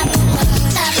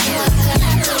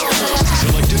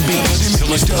Selecta Beast.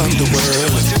 Selecta the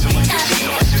world.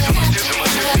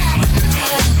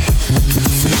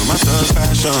 Feel my thug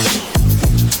passion.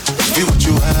 Be what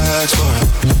you ask for.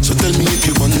 So tell me if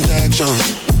you want action.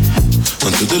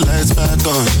 Until the lights back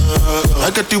on. I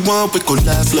got the one we could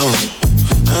last long.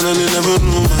 And I never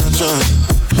knew my chance.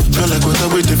 Feel like what I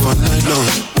waited for night long.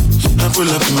 I pull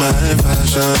up in my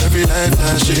fashion. Every night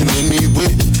flashing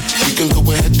anyway. We can go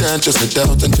ahead and just head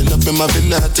out and chill up in my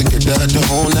villa. Take it out the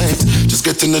whole night. Just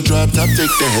get in the drop top,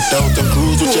 take the head out and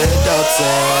cruise with your head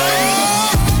outside.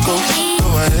 Go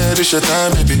ahead, it's your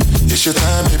time, baby. It's your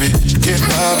time, baby. Get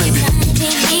wild, baby.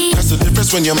 That's the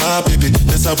difference when you're my baby.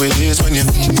 That's how it is when you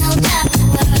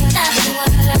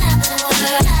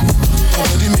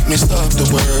already make me stop the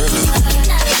world.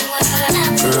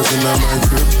 Girls in my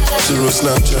crib, 0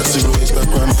 Snapchat, 0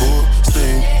 Instagram,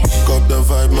 posting. Got the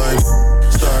vibe, man.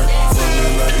 Start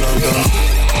falling like London.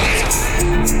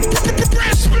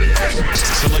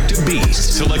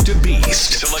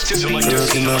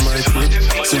 Girls in my crib,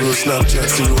 0 Snapchat,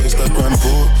 0 Instagram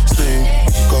posting.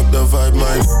 Cop the vibe,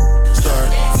 my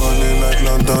start falling like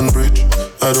London Bridge.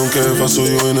 I don't care if I saw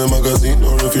you in a magazine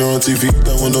or if you're on TV.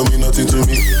 That one don't mean nothing to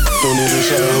me. Don't need a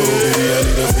shower, baby, I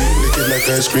need a free. Lick it like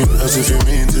ice cream, as if you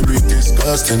mean to be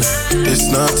disgusting.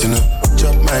 It's not enough.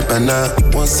 Chop my banana,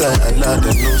 one side I like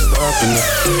and no stopping up.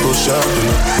 Go shopping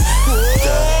up.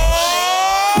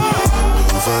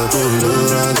 If I go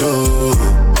low, I go.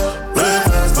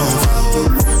 Breakfast on fire.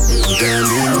 Then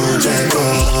you know Jack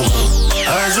on.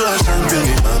 I just can't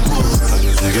believe my mood. I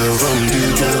guess the girl from the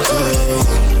ghetto.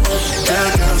 That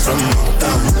girl from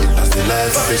uptown. That's the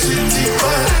life of a city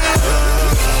boy.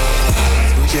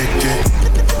 Yeah.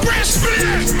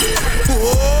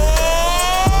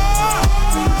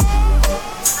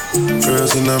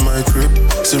 Girls in my crib,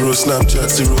 0 Snapchat,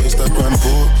 0 Instagram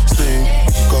posting.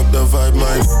 Cop the vibe,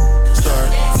 my start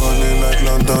falling like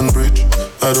London Bridge.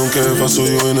 I don't care if I saw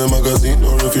you in a magazine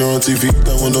or if you're on TV.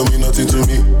 That one don't mean nothing to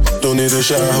me. Don't need a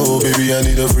shower, baby, I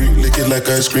need a free. Lick it like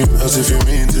ice cream, as if you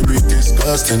mean to be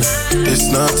disgusting.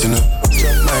 It's not enough.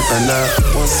 Chop my banana,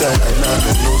 one side I knock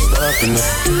and no stopping up.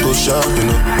 Go shopping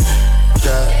up.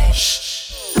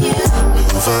 Dash.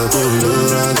 If I go low,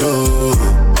 I go.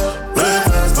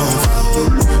 Breakfast on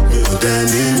fire. You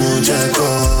dandy moon jack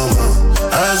on.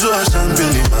 As well as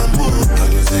champagne in my mood. I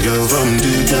guess the girl from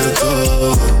the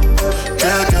ghetto.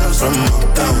 Girls from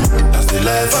uptown. That's the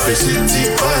life of a city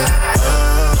boy.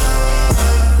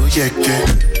 Oh yeah,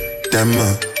 Dama.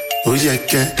 Oh yeah,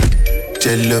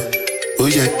 Jello. Oh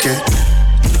yeah,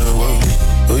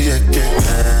 oh yeah,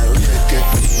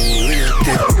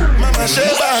 Mama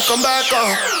Sheba, come back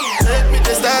on. Make me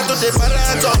the start to the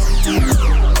paragon.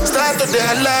 Start to the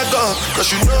halagon. Cause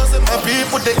you know that my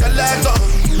people they can lag on.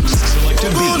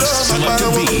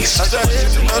 Selecta-Beast. As I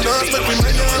hate you, my nose make me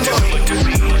make you go.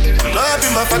 Love be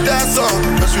my father's son.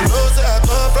 Cause you know that I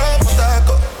come from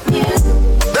Potako.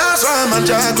 That's why I'm a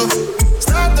jago.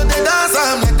 Start to the dance,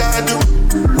 I'm like I do.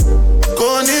 Go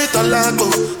need a lago.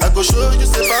 I go show you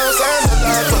say bounce and a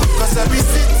lago. Cause I be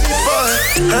city boy.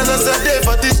 And as I day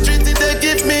for the street, they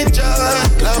give me joy.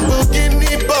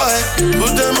 Lamborghini boy.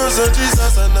 Put them on so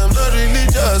Jesus and I'm not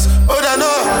religious. Oh, I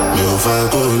know. Me if I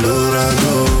go low, I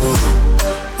go.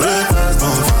 Breakfast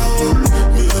on fire.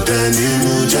 Me dandy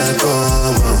moon jack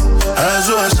on. As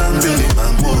well as champagne in my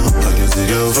mood. I guess the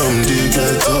girl from the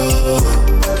ghetto.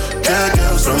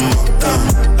 Girls from uptown.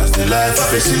 That's the life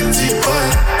of a city boy.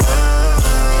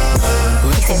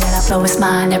 Say that I flow is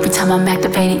mine every time I'm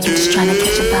activated. You just tryna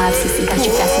catch a vibe, sissy. Got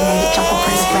you fascinated. Jump on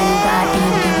Prince, brand new ride.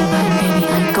 Baby, I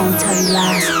ain't gon' tell you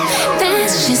lies.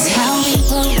 That's just how we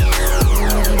roll.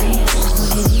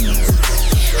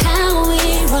 How we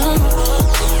roll.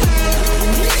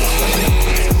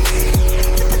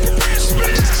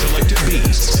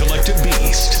 Selecta-Beast.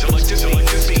 Selecta-Beast.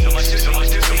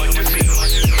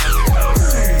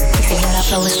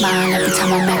 Flow is mine every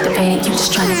time I'm activated. You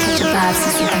just tryna catch a vibe,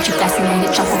 sissy. Got you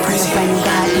fascinated. Jump on Prince, brand new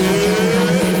ride.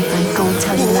 Baby, I ain't gon'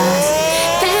 tell you lies.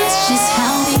 That's just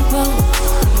how we roll.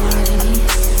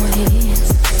 What it is.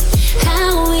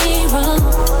 How we roll.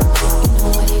 You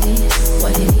know what it is.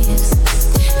 What it is.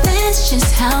 That's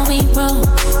just how we roll. You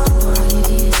know what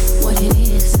it is. What it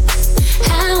is.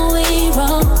 How we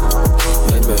roll.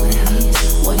 What it is.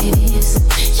 What it is.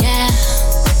 Yeah.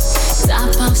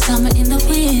 Stop off summer in the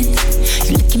wind.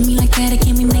 You look at me like that, it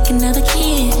can we make another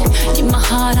kid. You're my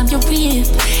heart, I'm your rib.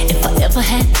 If I ever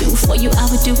had to for you, I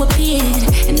would do a bid.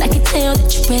 And I can tell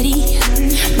that you're ready.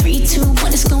 3, 2,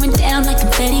 1, it's going down like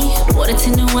confetti. Water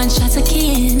 10 to 1 shots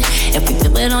again. If we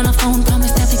feel it on the phone,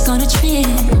 promise that we're gonna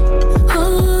trend.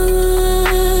 Ooh,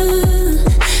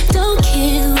 don't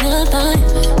kill the vibe.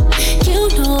 You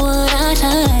know what I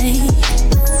like.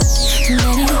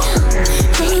 Let it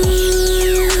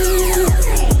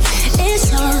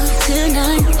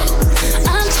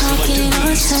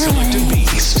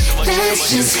that's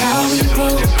just how we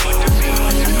roll.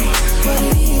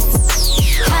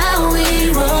 How we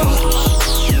roll.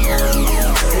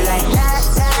 Like that.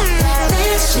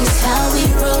 That's just how we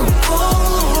roll.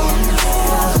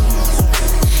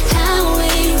 How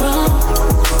we roll.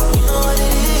 You know what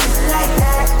it is. Like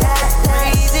that,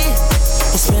 crazy.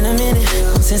 It's been a minute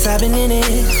since I've been in it,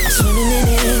 swimming in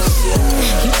it.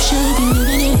 You should be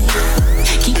moving it.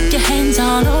 Keep your hands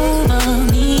all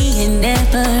over me and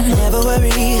never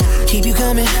worry. Keep you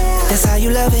coming, that's how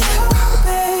you love it.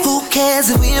 Who cares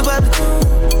if we in public?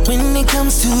 When it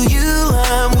comes to you,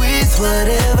 I'm with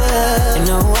whatever. You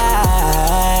know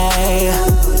why?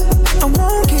 I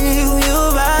won't give you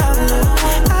up.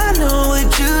 I know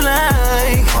what you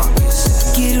like.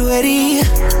 Get ready.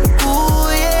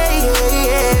 Ooh, yeah, yeah,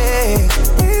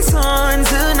 yeah. It's on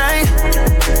tonight.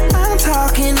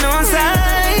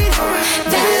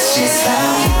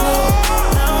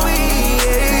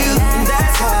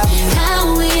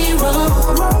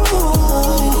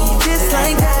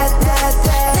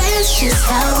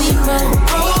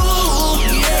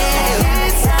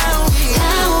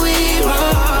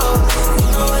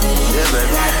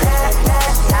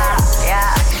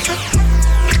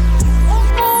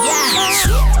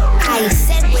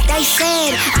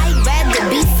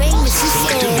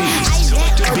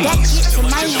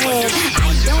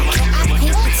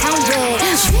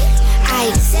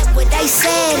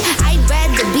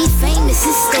 promise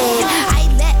instead. I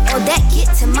let all that get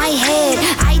to my head.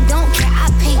 I don't care, I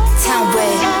paint the town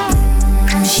red.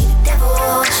 She the devil,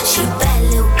 she a bad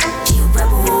little, she a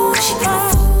rebel. She bring her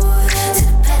foot to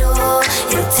the pedal.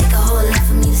 It'll take a whole lot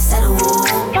for me to settle.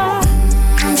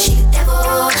 She the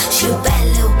devil, she a bad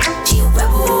little, she a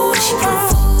rebel. She bring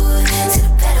her foot to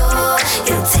the pedal.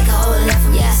 It'll take a whole lot for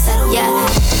me to settle.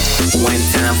 One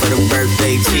time for the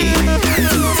birthday G, 2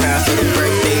 times for the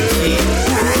birthday G, 3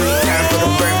 times for the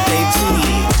birthday G.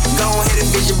 Go ahead and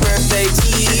visit your birthday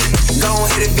G. Go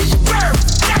ahead and visit your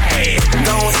birthday.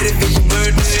 Go ahead and visit your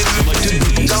birthday.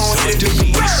 Go ahead and visit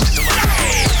your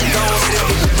birthday. Go ahead and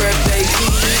visit your birthday G.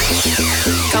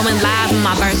 Going live on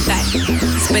my birthday.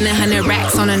 Spending 100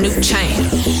 racks on a new chain.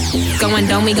 Going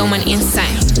dome, we going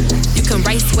insane. You can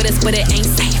race with us, but it ain't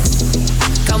safe.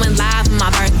 Going live on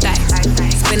my birthday.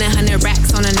 Spending 100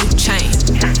 racks on a new chain.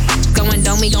 Going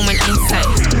dome, we going insane.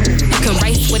 You can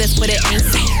race with us, but it ain't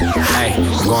safe. Hey,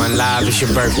 going live, it's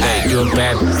your birthday. You a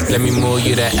bad, let me move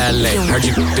you to LA. Heard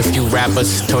you a few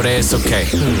rappers, told her it's okay.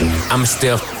 I'ma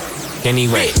still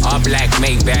anyway. All black,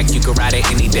 Maybach, you can ride it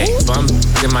any day. Bum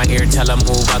in my ear, tell her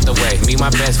move out the way. Me, my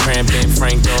best friend, Ben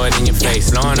Frank, throw it in your face.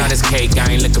 Blowing all this cake,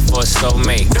 I ain't looking for a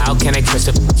soulmate. How can I trust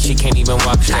her? She can't even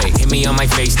walk straight. Hit me on my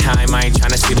FaceTime, I ain't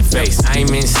tryna see the face.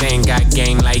 I'm insane, got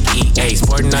game like EA.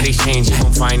 Sporting all these chains, you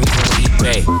gon' find me on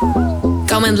eBay.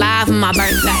 Going live on my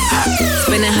birthday.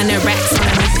 Spending 100 racks on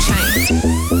a new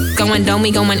chain. Going dome,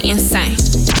 we going insane.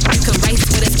 You can race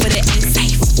with us, but it ain't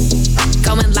safe.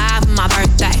 Going live on my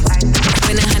birthday.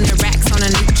 Spending 100 racks on a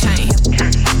new chain.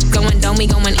 Going dome, we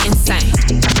going insane.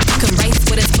 You can race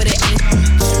with us, but it ain't.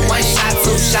 1 shot,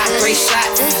 2 shot, 3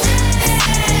 shot.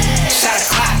 Shot a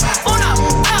clock.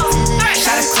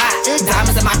 Shot a clock.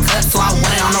 Diamonds in my cup, so I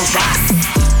went on a rock.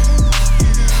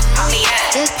 How me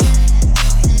at?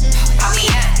 How me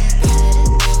at?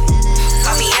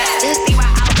 How me at? See why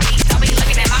I'll be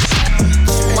looking at my cup.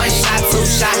 1 shot, 2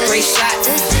 shot, 3 shot.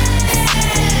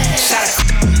 Shot a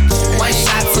clock. 1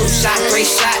 shot, 2 shot, 3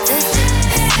 shot.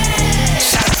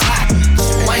 Shot a clock.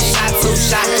 1 shot, 2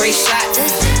 shot, 3 shot.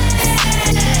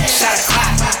 Shot a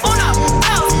clock.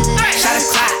 Shot a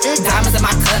clock. Diamonds in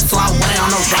my cup, so I went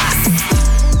on a rock.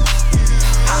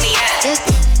 How me at?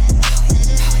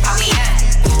 How me at?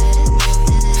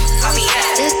 How me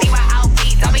at? See why I'll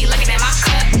be looking at my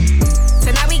cup.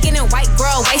 Tonight we getting white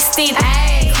girl wasted.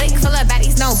 Ayy, click full of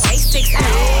baddies, no basics. Ayy,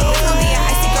 this gon' be a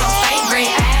icy girl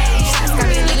favorite. Ayy, shots got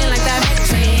me leaning like that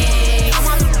matrix.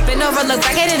 Bend over, look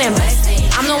back at it and bless it.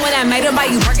 I'm the one that made it by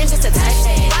you working just to touch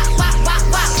it.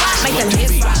 Make them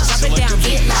hits drop, drop it down,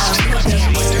 get low.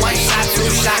 1 shot, 2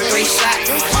 shot, 3 shot.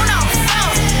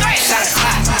 Shot a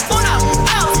clock.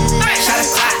 Shot a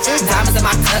clock. Diamonds in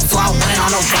my cup, so I went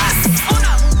on a rock.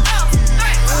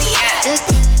 How me at?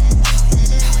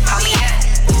 How me at?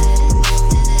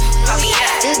 How me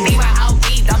at? See why I'll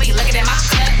be looking at my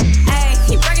cup. Ayy,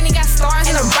 he bragging he got stars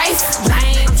in a race.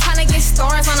 Lame, I'm tryna get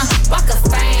stars on a walk of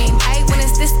fame. Ayy, when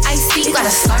it's this icy, you gotta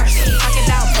slurp it. Pock it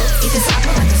out, eat this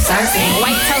apple like a surfing.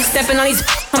 White toe stepping on these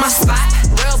on my spot.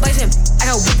 Real blazing, I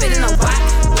go whip it in a wok.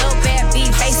 Little bad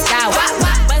beat, bass style. Wop,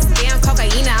 wop, bust down,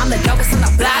 cocaine, I'm the dopest on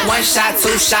the block. 1 shot,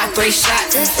 2 shot, 3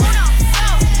 shot. Shot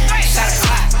a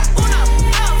clock.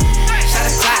 Shot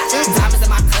a clock. Diamonds in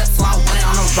my cup, so I went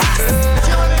on a rock.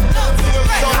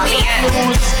 How me at?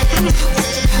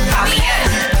 How me at?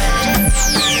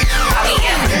 How me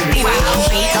at? See why I'll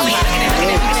be looking at.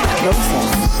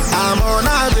 I'm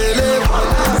unavailable.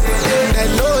 They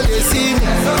know they see me.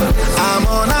 I'm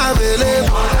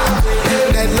unavailable.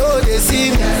 They know they see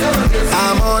me.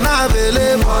 I'm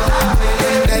unavailable.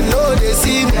 They know they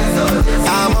see me.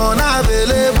 I'm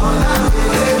unavailable.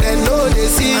 They know they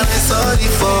see me. And I'm sorry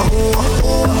for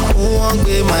who won't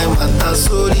be my matter.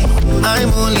 Sorry,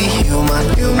 I'm only human.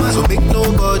 So make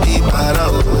nobody para.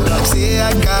 Say I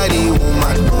carry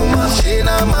woman. She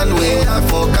na man way I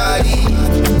for carry.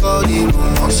 Body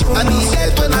rumors. I need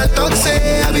that when I talk,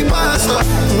 say I be pastor.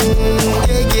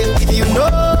 Yeah, if you know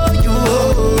you,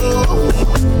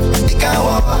 it can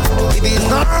walk. If it's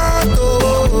not,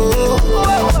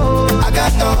 I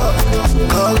got talk.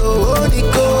 Go,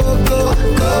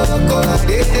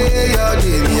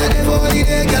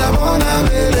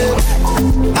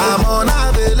 I'm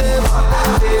unavailable.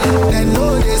 They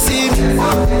know they see me.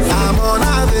 I'm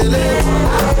unavailable.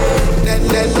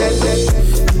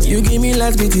 You give me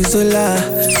last beat, it's so loud.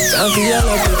 Time for your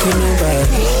love to keep me back.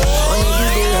 On every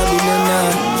day I'll be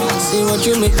done. See what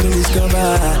you make me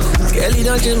discover. Kelly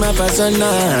don't change my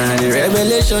persona. The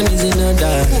revelation is in order.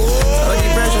 All the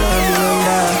pressure I'll be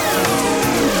under.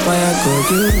 fire call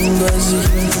you Ngozi.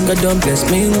 God don't bless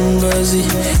me Ngozi.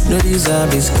 No deserve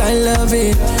this kind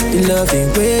loving. The loving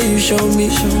way you show me.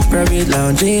 Private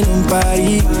lounging on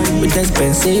Paris with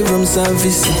expensive room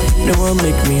service. No one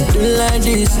make me do like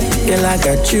this. Girl, I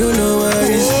got you, no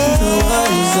worries, no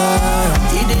worries.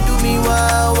 He did do me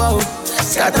wow wow.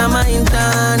 Scatter my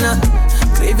intana.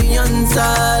 Craving on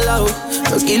sala.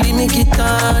 No killing me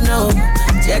kitana.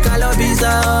 Check all of his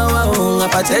wow. A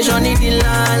protection in the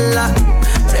lala.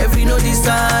 Every no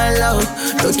desala.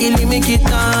 No killing me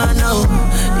kitana.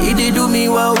 He did do me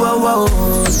wow wow wow.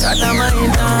 Scatter my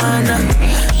intana.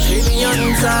 Craving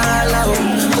on sala.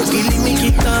 No killing me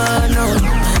kitana.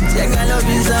 Check all of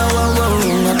his wow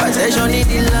wow. A protection in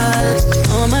the lala.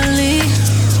 Normally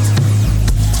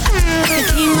I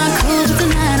keep my cool but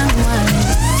tonight I'm wild.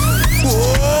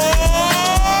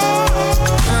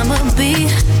 I'ma be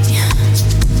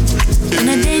in a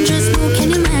dangerous mood, can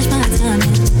you match my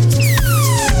timing?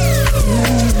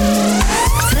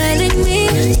 Telling me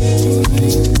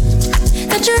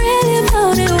that you really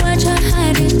about it, what you're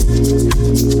hiding.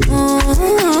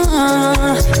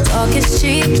 Talk is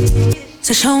cheap,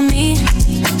 so show me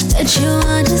that you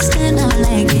understand I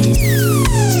like it.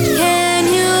 Can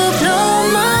you blow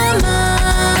my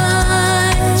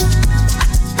mind?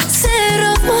 Set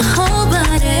off my whole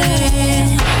body.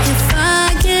 If I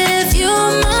give you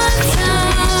my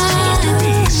time,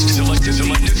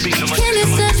 can you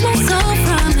snatch my soul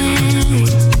from it?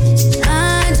 I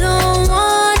don't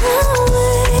wanna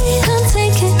wait. Come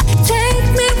take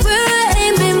me where I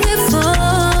ain't been before.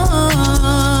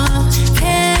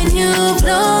 Can you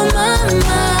blow my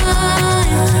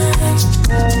mind?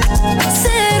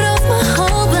 Set off my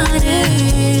whole body,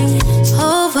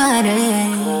 whole body.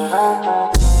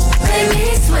 Make me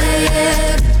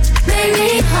sweat, make me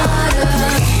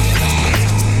harder.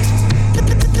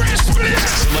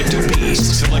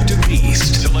 Selecta Beast.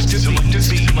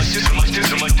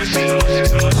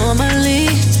 Normally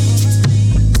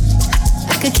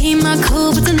I could keep my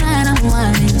cool, but tonight I'm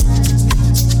whining.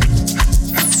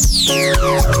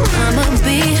 I'ma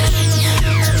be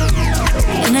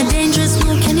in a dangerous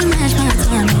mood, can you match my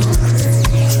timing?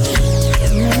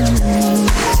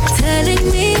 Telling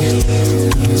me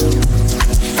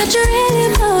that you really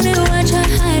about it, what you're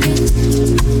hiding.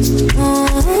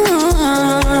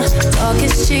 Talk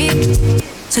is cheap,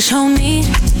 so show me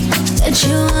that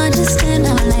you understand I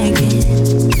like it.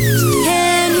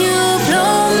 Can you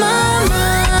blow my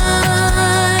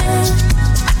mind?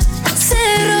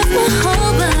 Set off my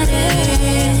whole body.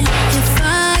 If I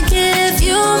give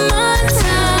you my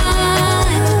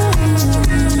time,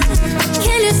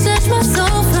 can you snatch my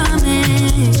soul from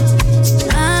it?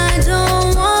 I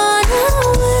don't wanna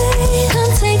wait.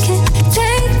 Come take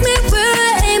me where I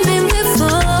ain't been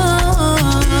before.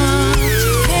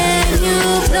 Can you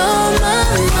blow my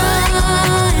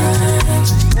mind?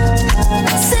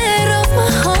 Set off my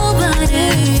whole body,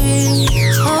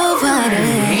 whole body.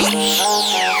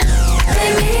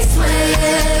 Make me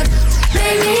sweat,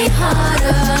 make me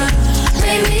harder,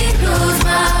 make me lose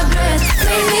my breath,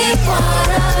 make me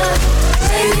water.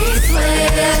 Make me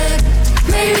sweat,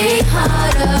 make me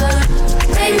harder,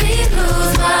 make me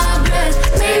lose my breath,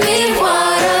 make me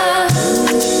water.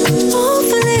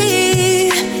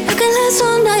 Hopefully I can last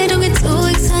all night, don't get too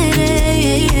excited.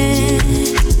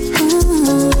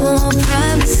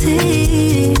 Privacy,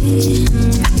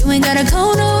 you ain't gotta go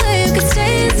nowhere, you can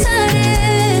stay inside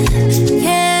it.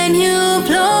 Can you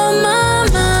blow my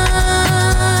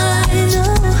mind? Oh,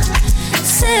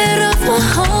 set off my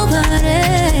whole body.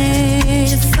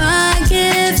 If I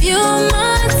give you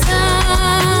my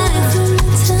time,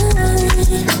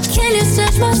 can you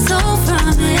snatch my soul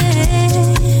from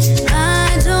it? I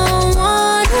don't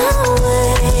wanna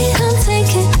wait. Come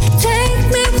take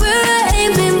me where I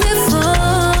ain't been before.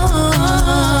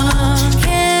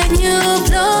 Can you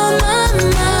blow my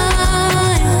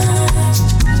mind?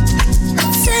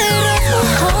 Set off my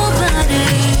whole body,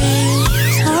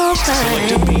 whole body.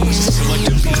 Make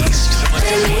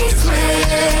me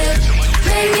sweat,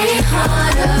 make me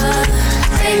harder,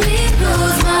 make me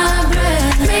lose my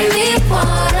breath, make me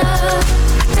water.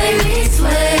 Make me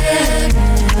sweat,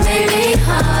 make me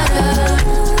harder,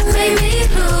 make me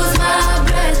lose my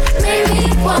breath, make me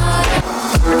water.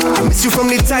 I miss you from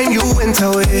the time you went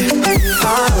away. I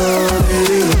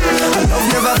love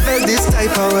never felt this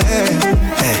type of way.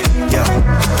 Hey, yo.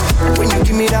 When you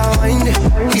give me that wine,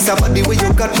 it's about the way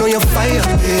you got on your fire,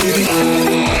 baby.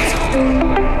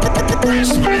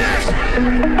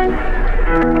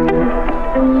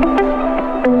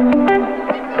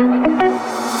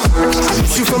 I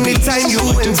miss you from the time you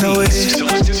went away.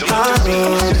 I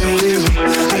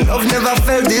love never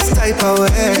felt this type of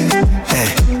way.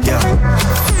 Hey,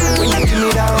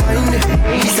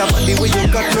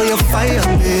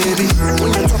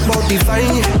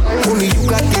 define you. Only you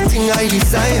got the thing I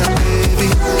desire, baby.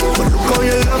 But look how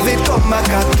you love it, come back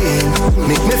again.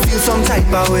 Make me feel some type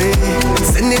of way.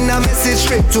 Sending a message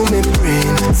straight to me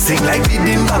brain. Sing like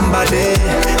Riddim BAGHDAD.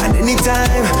 And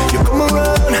anytime you come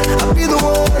around, I'll be the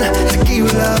one to give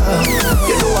you love.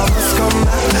 You know I must come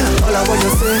back. All I want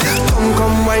you say,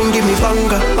 come wine, give me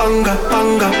banga, banga,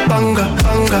 banga, banga,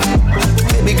 banga.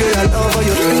 Baby girl, I love how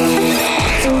you feel.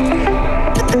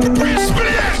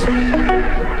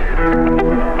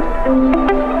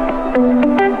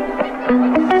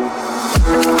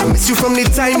 I miss you from the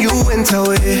time you went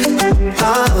away.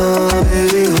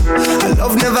 Baby, I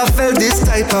love never felt this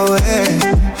type of way.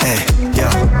 Hey,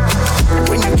 yeah.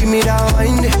 When you give me that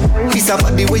wine, it's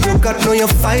about the way you got no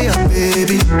your fire,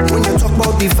 baby. When you talk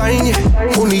about divine,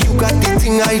 only you got the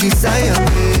thing I desire,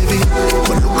 baby.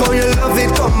 But look how you love it,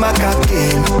 come back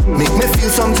again. Make me feel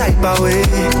some type of way.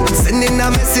 Sending a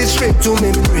message straight to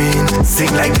me brain.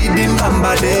 Sing like Riddim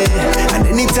BAGHDAD. And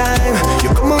anytime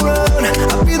you come around,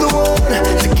 I'll be the one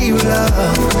to give you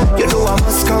love. You know I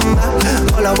must come back.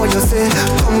 All I want you say,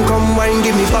 come wine,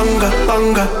 give me banga,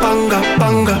 banga, banga,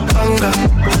 banga, banga.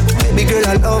 Baby girl,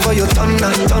 I love how you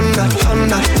thunder, thunder,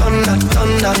 thunder, thunder,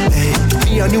 thunder. Hey,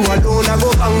 me and you alone, I go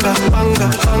banga,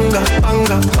 banga, banga,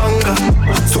 banga, banga.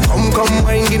 So come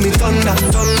wine, give me thunder,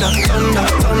 thunder, thunder,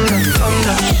 thunder,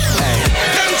 thunder. Hey.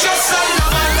 Them just a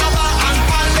lava and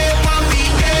pale for me,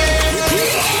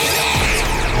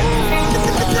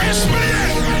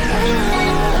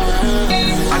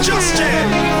 I just JUS-JAY.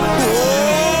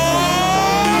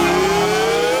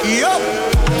 Yup.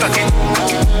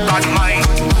 Bad mind.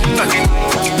 Dirty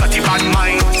bad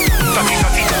mind. Dirty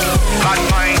bad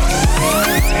mind.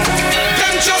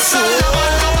 Them just a lava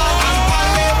and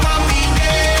pale for me.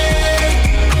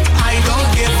 I don't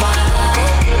give up.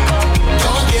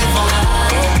 Don't give up.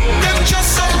 Them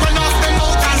just a run off the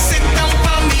mouth and sit down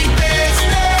for me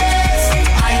business.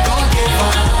 I don't give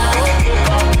up.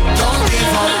 Don't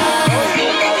give up.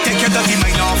 Take your dirty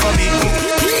mind off of me.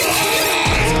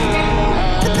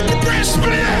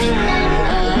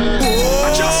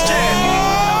 JUS-JAY.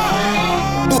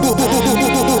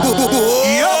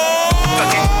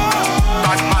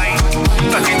 Bad mind,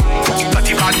 dirty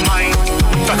bad mind,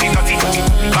 dirty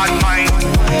bad mind.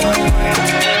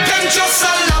 Them just a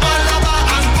lava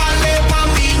and pale for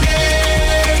me.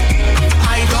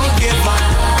 I don't give up,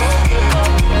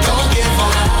 don't give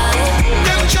up.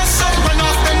 Them just a run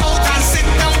off the mouth and sit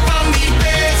down for me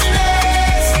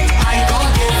business. I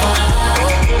don't give up,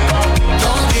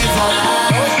 don't give up.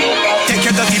 Take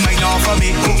your dirty mind off of me.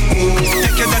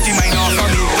 Take your dirty mind off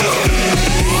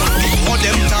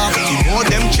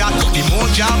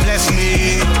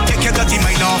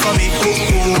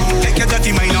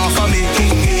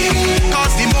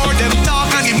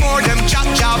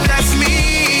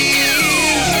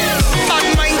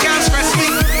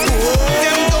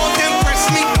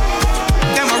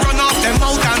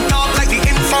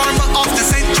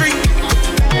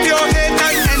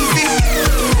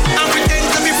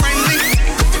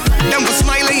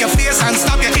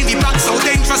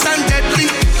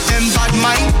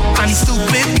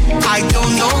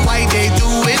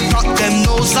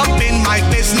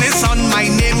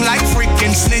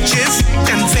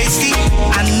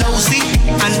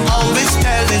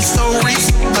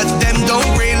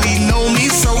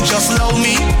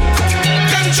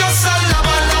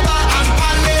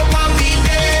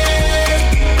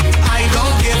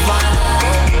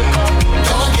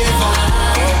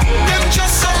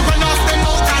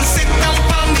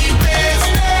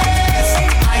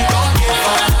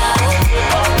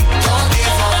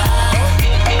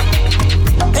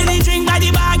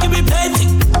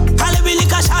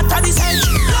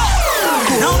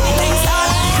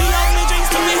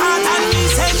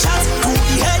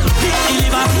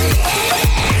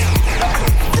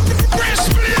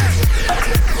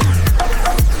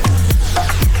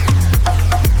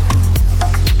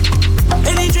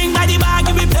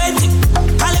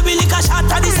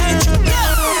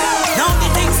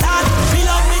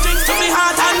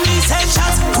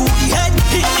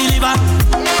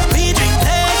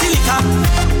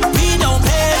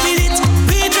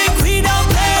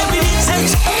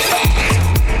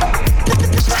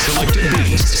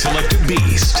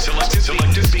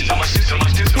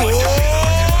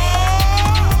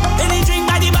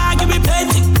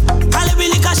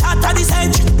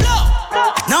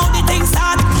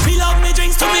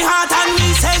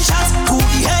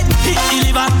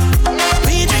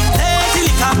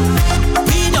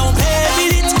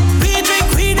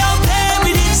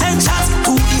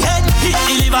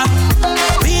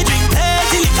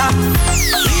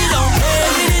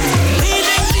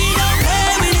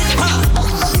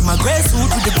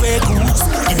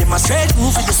straight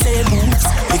groove with the same moves.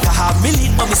 We can have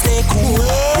million, but we stay cool.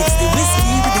 Mix the whiskey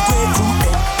with the grapefruit,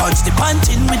 then punch the punch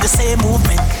in with the same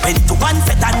movement. Went to one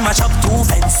fet and mash up two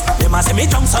fence. Them a say me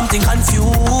drunk something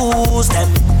confuse them,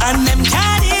 and them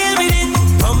can't deal with it.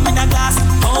 Rum in a glass,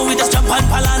 oh we just jump and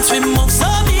balance, swim move so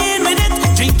mean with it.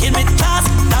 Drinking with class,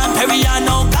 Dan Perry and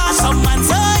no cash. Some man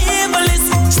so evilist,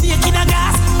 snake in a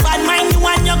glass. Bad mind you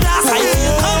and your glass. I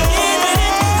feel come in with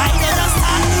it. I just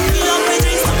start fill up my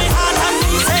drinks to me heart and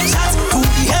me say shots to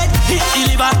the head, hit the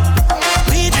liver.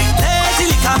 We drink lazy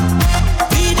liquor,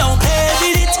 we don't play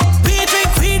with it. We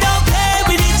drink, we don't play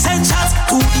with it. Send shots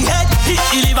to the head, hit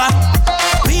the liver.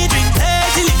 We drink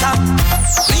lazy liquor,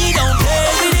 we don't play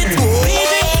with it. We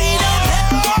drink, we don't play.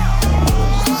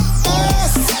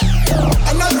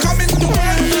 I'm not coming to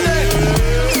work today.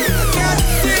 I can't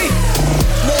see.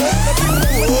 No, nothing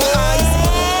wrong with my eyes.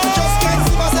 I just can't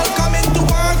see myself coming to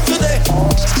work today.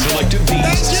 Selective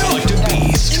Beast. Selective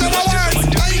Beast. In other words,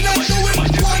 I'm not doing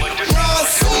one raw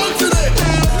soul today.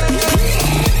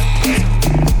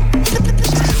 Selective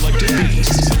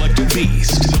Beast. Selective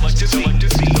Beast.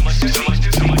 Selective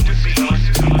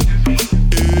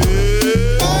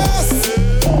Boss,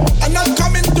 I'm not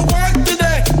coming to work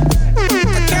today.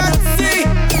 I can't see.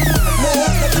 No,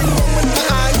 nothing wrong with my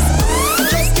eyes. I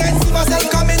just can't see myself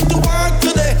coming to work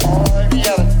today.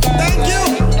 Thank you.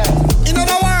 In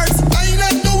other words, I'm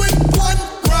not doing one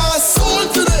raw soul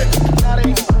today.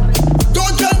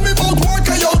 Don't tell me about work,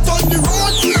 I out on the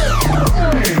road today.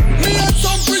 Me and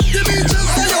some pretty bitches,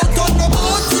 I out on the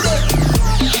boat today.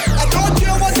 I don't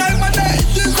care what time of day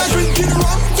it is, I drinking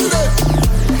rum today.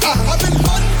 Having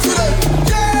fun today.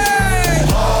 Yeah!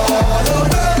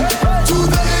 Holiday.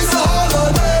 Today is a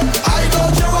holiday. I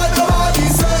don't care what nobody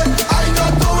say. I'm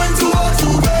not going to work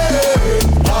today.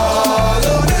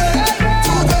 Holiday.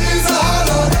 Today is a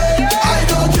holiday. I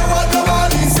don't care what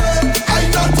nobody say. I'm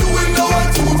not doing no work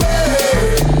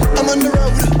today. I'm on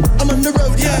the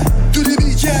road, yeah. To the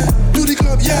beach, yeah. To the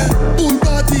club, yeah. Pool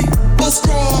party, bus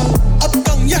crawl,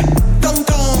 uptown, yeah.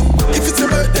 Downtown. If it's your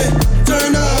birthday,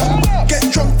 turn up.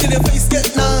 Get drunk till your face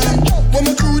get numb. When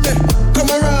my crew they come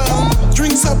around,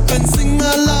 drinks up and sing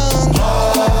along.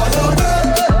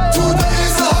 Holiday. Today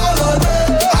is a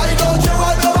holiday. I don't care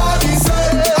what nobody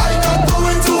say. I'm not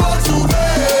going to work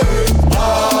today.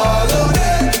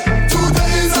 Holiday.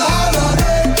 Today is a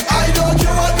holiday. I don't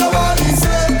care what nobody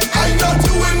say. I'm not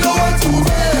doing no work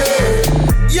today.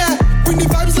 Yeah, bring the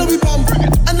vibes that we pump,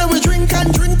 and then we drink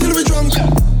and drink till we drunk.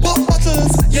 Pop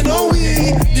bottles, you know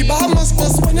we the Bahamas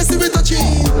bust when you see we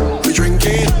touching. We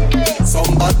drinking,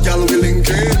 some bad gal we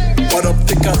linking. What up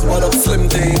Tickers, what up Slim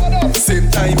Thing? Same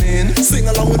timing, sing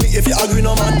along with me if you agree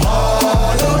no man.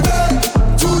 Holiday,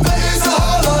 today is a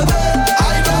holiday.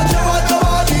 I don't care what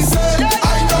nobody say.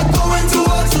 I'm not going to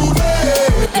work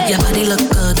today. If your body look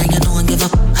good and you don't give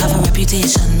up, have a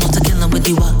reputation, not to kill them with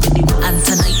the what. And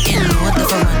tonight in Lord the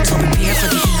front, so prepare for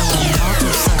the hero. How to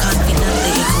so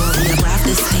confidently you choreograph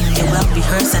this thing. You well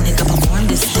rehearse and you can perform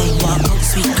this thing. Walk out,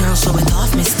 sweet girl, show it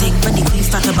off, mistake. When the queen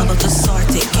start to bubble, just sort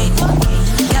it, king.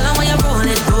 Gyal, when you roll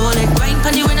it, grind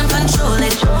pon the rhythm, control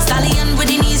it. Stallion with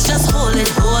the knees, just hold it,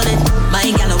 hold it. My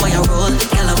gyal, when you roll,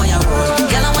 gyal, when you roll,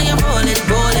 gyal, when you roll it,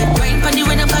 grind pon the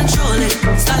rhythm, control it.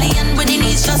 Stallion with the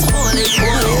knees, just hold it,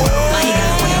 hold it. My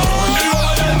gyal, when you roll.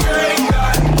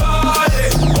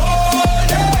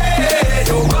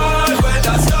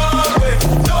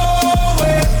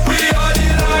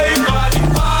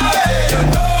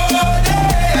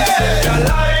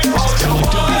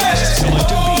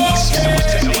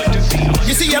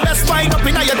 You see your best find up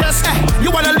in your desk,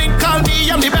 You wanna link, call me,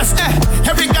 I'm the best,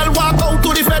 Every girl walk out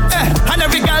to the fed, And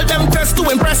every girl them dress to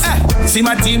impress, See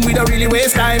my team, we don't really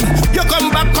waste time. You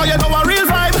come back cause you know a real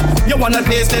vibe. You wanna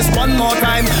taste this one more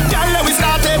time. Girl, let we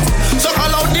start it. So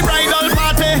call out the bridal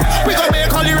party. We gon'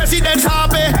 make all the residents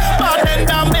happy.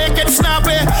 Bartender make it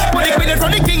snappy. Put the queen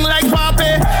from the king like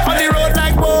Papi. On the road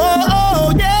like whoa,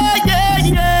 oh, yeah, yeah,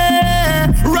 yeah.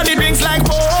 Run the drinks like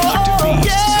whoa, oh,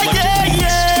 yeah, yeah,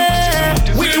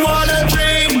 yeah. We wanna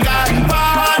drink and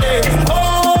party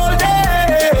all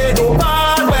day. No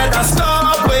bad weather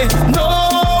stop we,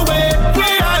 no way. We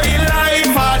are the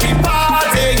life of the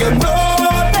party, you know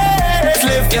this.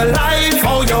 Live your life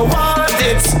how you want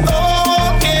it,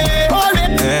 okay. Hold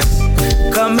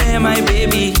it. Come here, my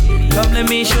baby. Come, let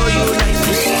me show you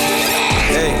niceness.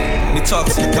 Hey, me talk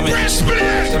to you. Come here.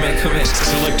 Come here, come here.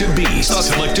 Selective Beast.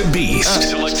 Selective Beast.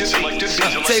 Selective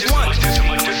Beast. Take one.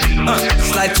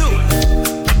 Slide two.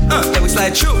 Then we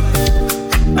slide through.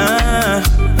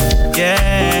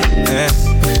 Yeah.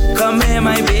 Come here,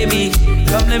 my baby.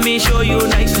 Come, let me show you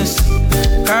niceness.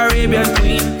 Caribbean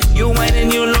queen, you whine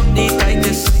and you look the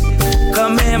tightest.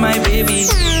 Come here, my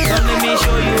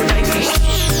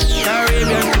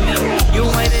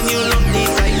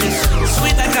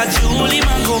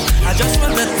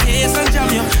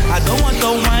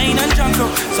no.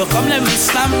 So come let me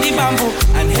slam the bamboo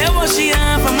and hear what she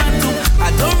have a man do. I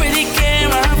don't really care,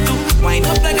 I have to wind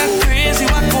up like a crazy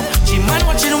wacko. She man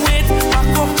watching wait,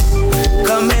 wacko.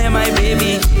 Come here, my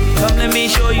baby, come let me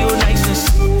show you niceness.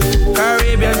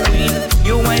 Caribbean queen,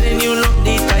 you wine and you look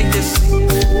the tightest.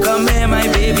 Come here, my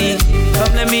baby,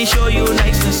 come let me show you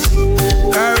niceness.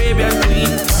 Caribbean queen,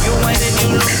 you wine and you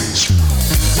look.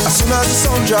 As soon as the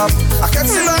sound drop, I can't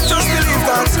see that, just believe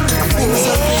that. I find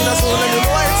myself in a zone and you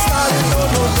know it's starting, no.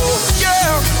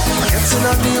 Yeah, I can't see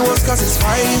that me was cause it's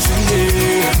rising,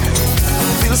 yeah.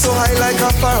 Feel so high like a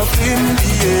fire up in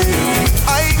the air.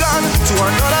 I gone to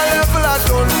another level, I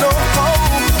don't know how.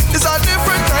 It's a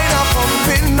different kind of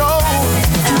pumping now.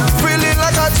 Feeling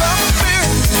like a jumping.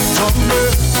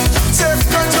 Take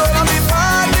control of me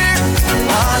body.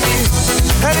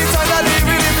 Anytime that they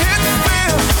really hit me.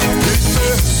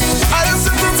 I just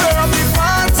sit to tear up the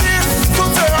party. To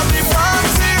tear up the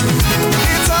party.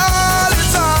 It's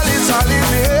all in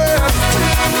the air.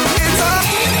 It's all.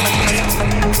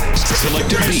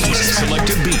 Selecta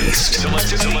Beast.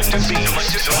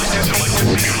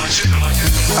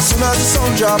 As soon as the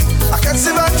sound drop, I can't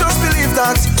see that, just believe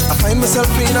that. I find myself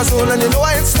in a zone and you know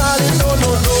I ain't stalling, no.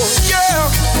 Yeah,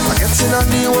 I can't see that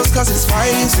me was cause it's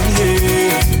rising,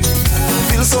 yeah.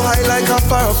 Feel so high like a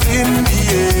fire up in the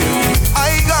air.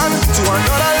 I gone to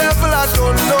another level, I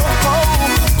don't know how.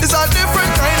 It's a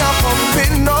different kind of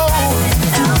pumping now.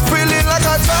 Feeling like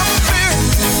a jumping.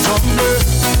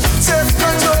 Take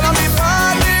control of me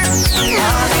body.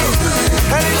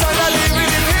 Anytime that they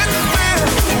really hit me,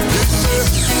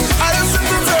 I just sit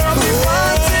to tear up the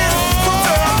party. To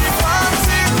tear up the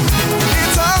party.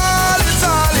 It's all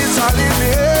in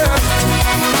the air.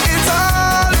 It's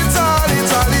all in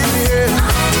the air.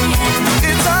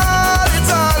 It's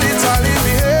all in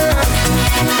the air.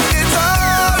 It's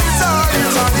all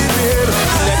in the air.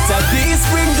 Let a breeze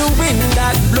bring the wind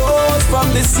that blows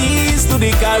from the seas to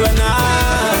the Caribbean.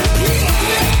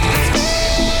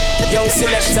 Yo,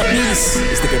 Selecta Beast,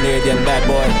 it's the Canadian bad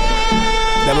boy.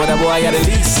 Them other boy are the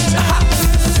least.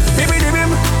 Bim,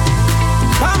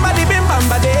 bamba di bim,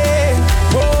 bamba de.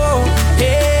 Oh,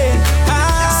 hey,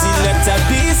 Selecta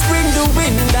Beast, bring the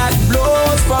wind that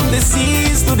blows from the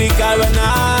seas to the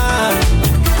Caribbean.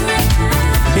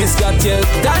 It's got you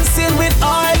dancing with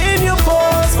oil in your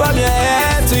pores, from your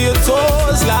head to your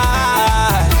toes,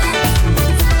 like.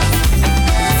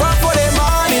 From for the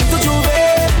morning to Juve.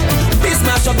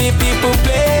 Smash up the people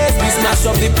place, we smash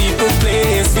up the people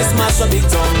place, we smash up the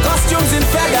town. Costumes in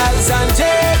feathers and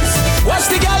japes. Watch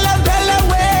the girl and bella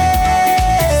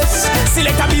ways.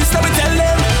 Selecta Beast, let me tell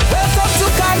them, welcome to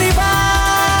Carnival.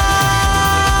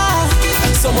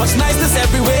 So much niceness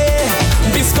everywhere.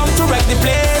 Beast come to wreck the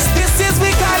place. This is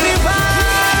we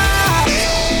Carnival.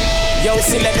 Yo,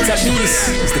 Selecta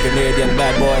Beast, it's the Canadian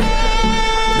bad boy.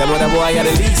 Them other boy are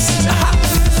the least.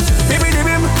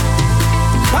 Bim.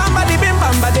 Bamba di bim,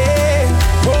 bamba de.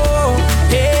 Oh,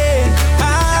 hey,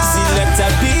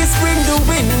 Selecta Beast, bring the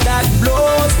wind that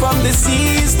blows from the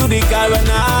seas to the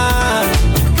Caribbean.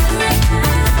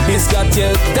 It's got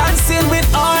you dancing with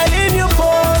oil in your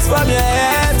pores, from your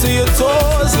head to your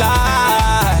toes,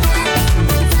 like.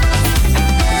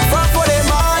 From for the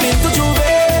morning to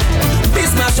Juve. We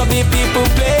smash up the people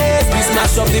place, we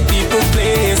smash up the people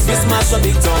place, we smash up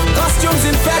the town. Costumes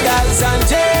in feathers and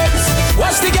japes.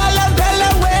 Watch the girl and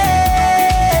bella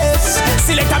ways.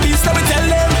 Selecta Beast, let me tell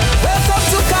them, welcome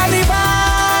to Carnival.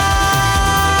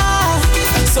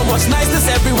 So much niceness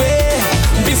everywhere.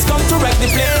 Beast come to wreck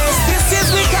the place. This is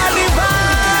we Carnival.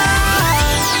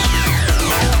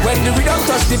 When the rhythm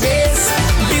touch the bass,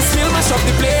 Beast will mash up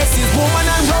the place. It's woman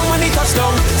and drum when he touch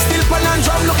down. Still pan and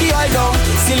drum, look the eye down.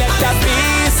 Selecta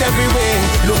Beast everywhere.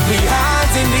 Look the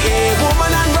hands in the air.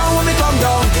 Woman and drum when we come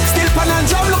down. Still pan and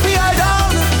drum, look the eye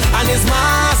down. And there's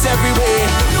mass everywhere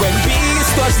when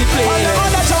Beast touch the place. On the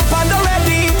other jump and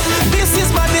already. This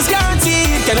is madness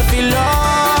guaranteed. Can you feel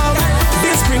love?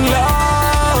 This bring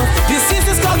love. This is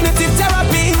this cognitive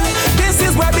therapy. This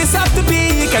is where Beast have to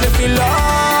be. Can you feel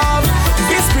love?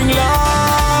 This bring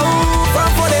love.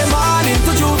 From for the morning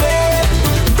to Juve.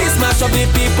 This mash up the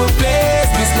people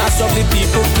place. This mash up the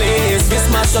people place. This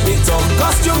mash up the town.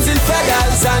 Costumes in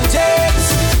feathers and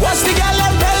japes. Watch the girl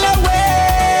and bella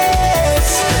ways.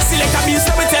 Selecta Beast,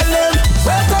 let me tell them,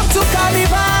 welcome to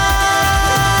Carnival.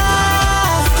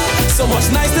 So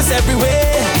much niceness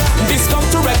everywhere. This come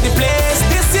to wreck the place.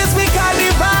 This is we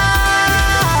Carnival.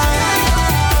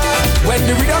 When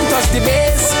the rhythm touch the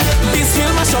bass, this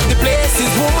will mash up the place.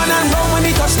 It's woman and drum when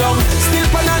he touch down. Still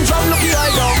pan and drum, look the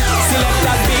eye down.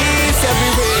 Selecta Beast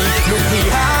everywhere. Look the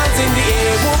hands in the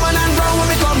air. Woman and drum when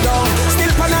we come down.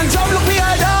 Still pan and drum, look the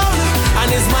eye down. And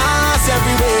it's mass everywhere.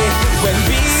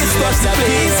 touch the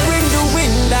place. Bring the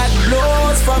wind that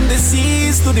blows from the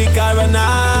seas to the Caribbean.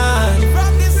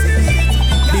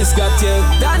 This got you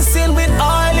dancing with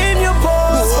oil in your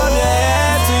pores, from your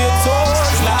head to your toes.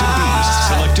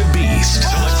 Selecta Beast.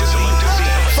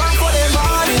 From for the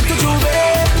morning to Juve.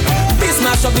 This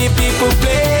mash up the people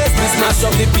place. This mash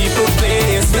up the people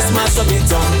place. This mash up the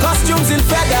town. Costumes in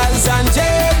feathers and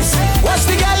japes. Watch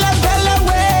the girl and bell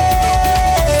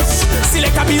away.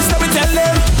 Selecta Beast, let me tell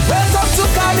them. Welcome to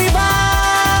Carnival.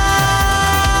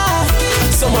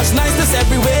 So much niceness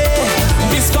everywhere.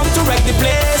 This come to wreck the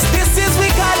place. This is we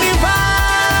Carnival.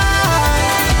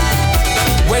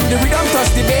 When the rhythm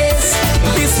touch the bass,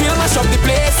 this will mash up the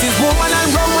place. It's woman and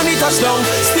rum when it touch down.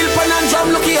 Still pan and drum,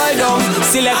 looky all down.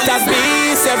 Selecta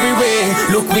Beast everywhere.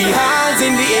 Look we hands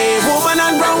in the air. Woman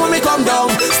and rum when we come down.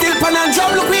 Still pan and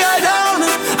drum, look we all down.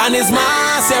 And it's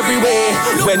mass everywhere.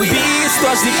 When beast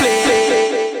touch the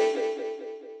place.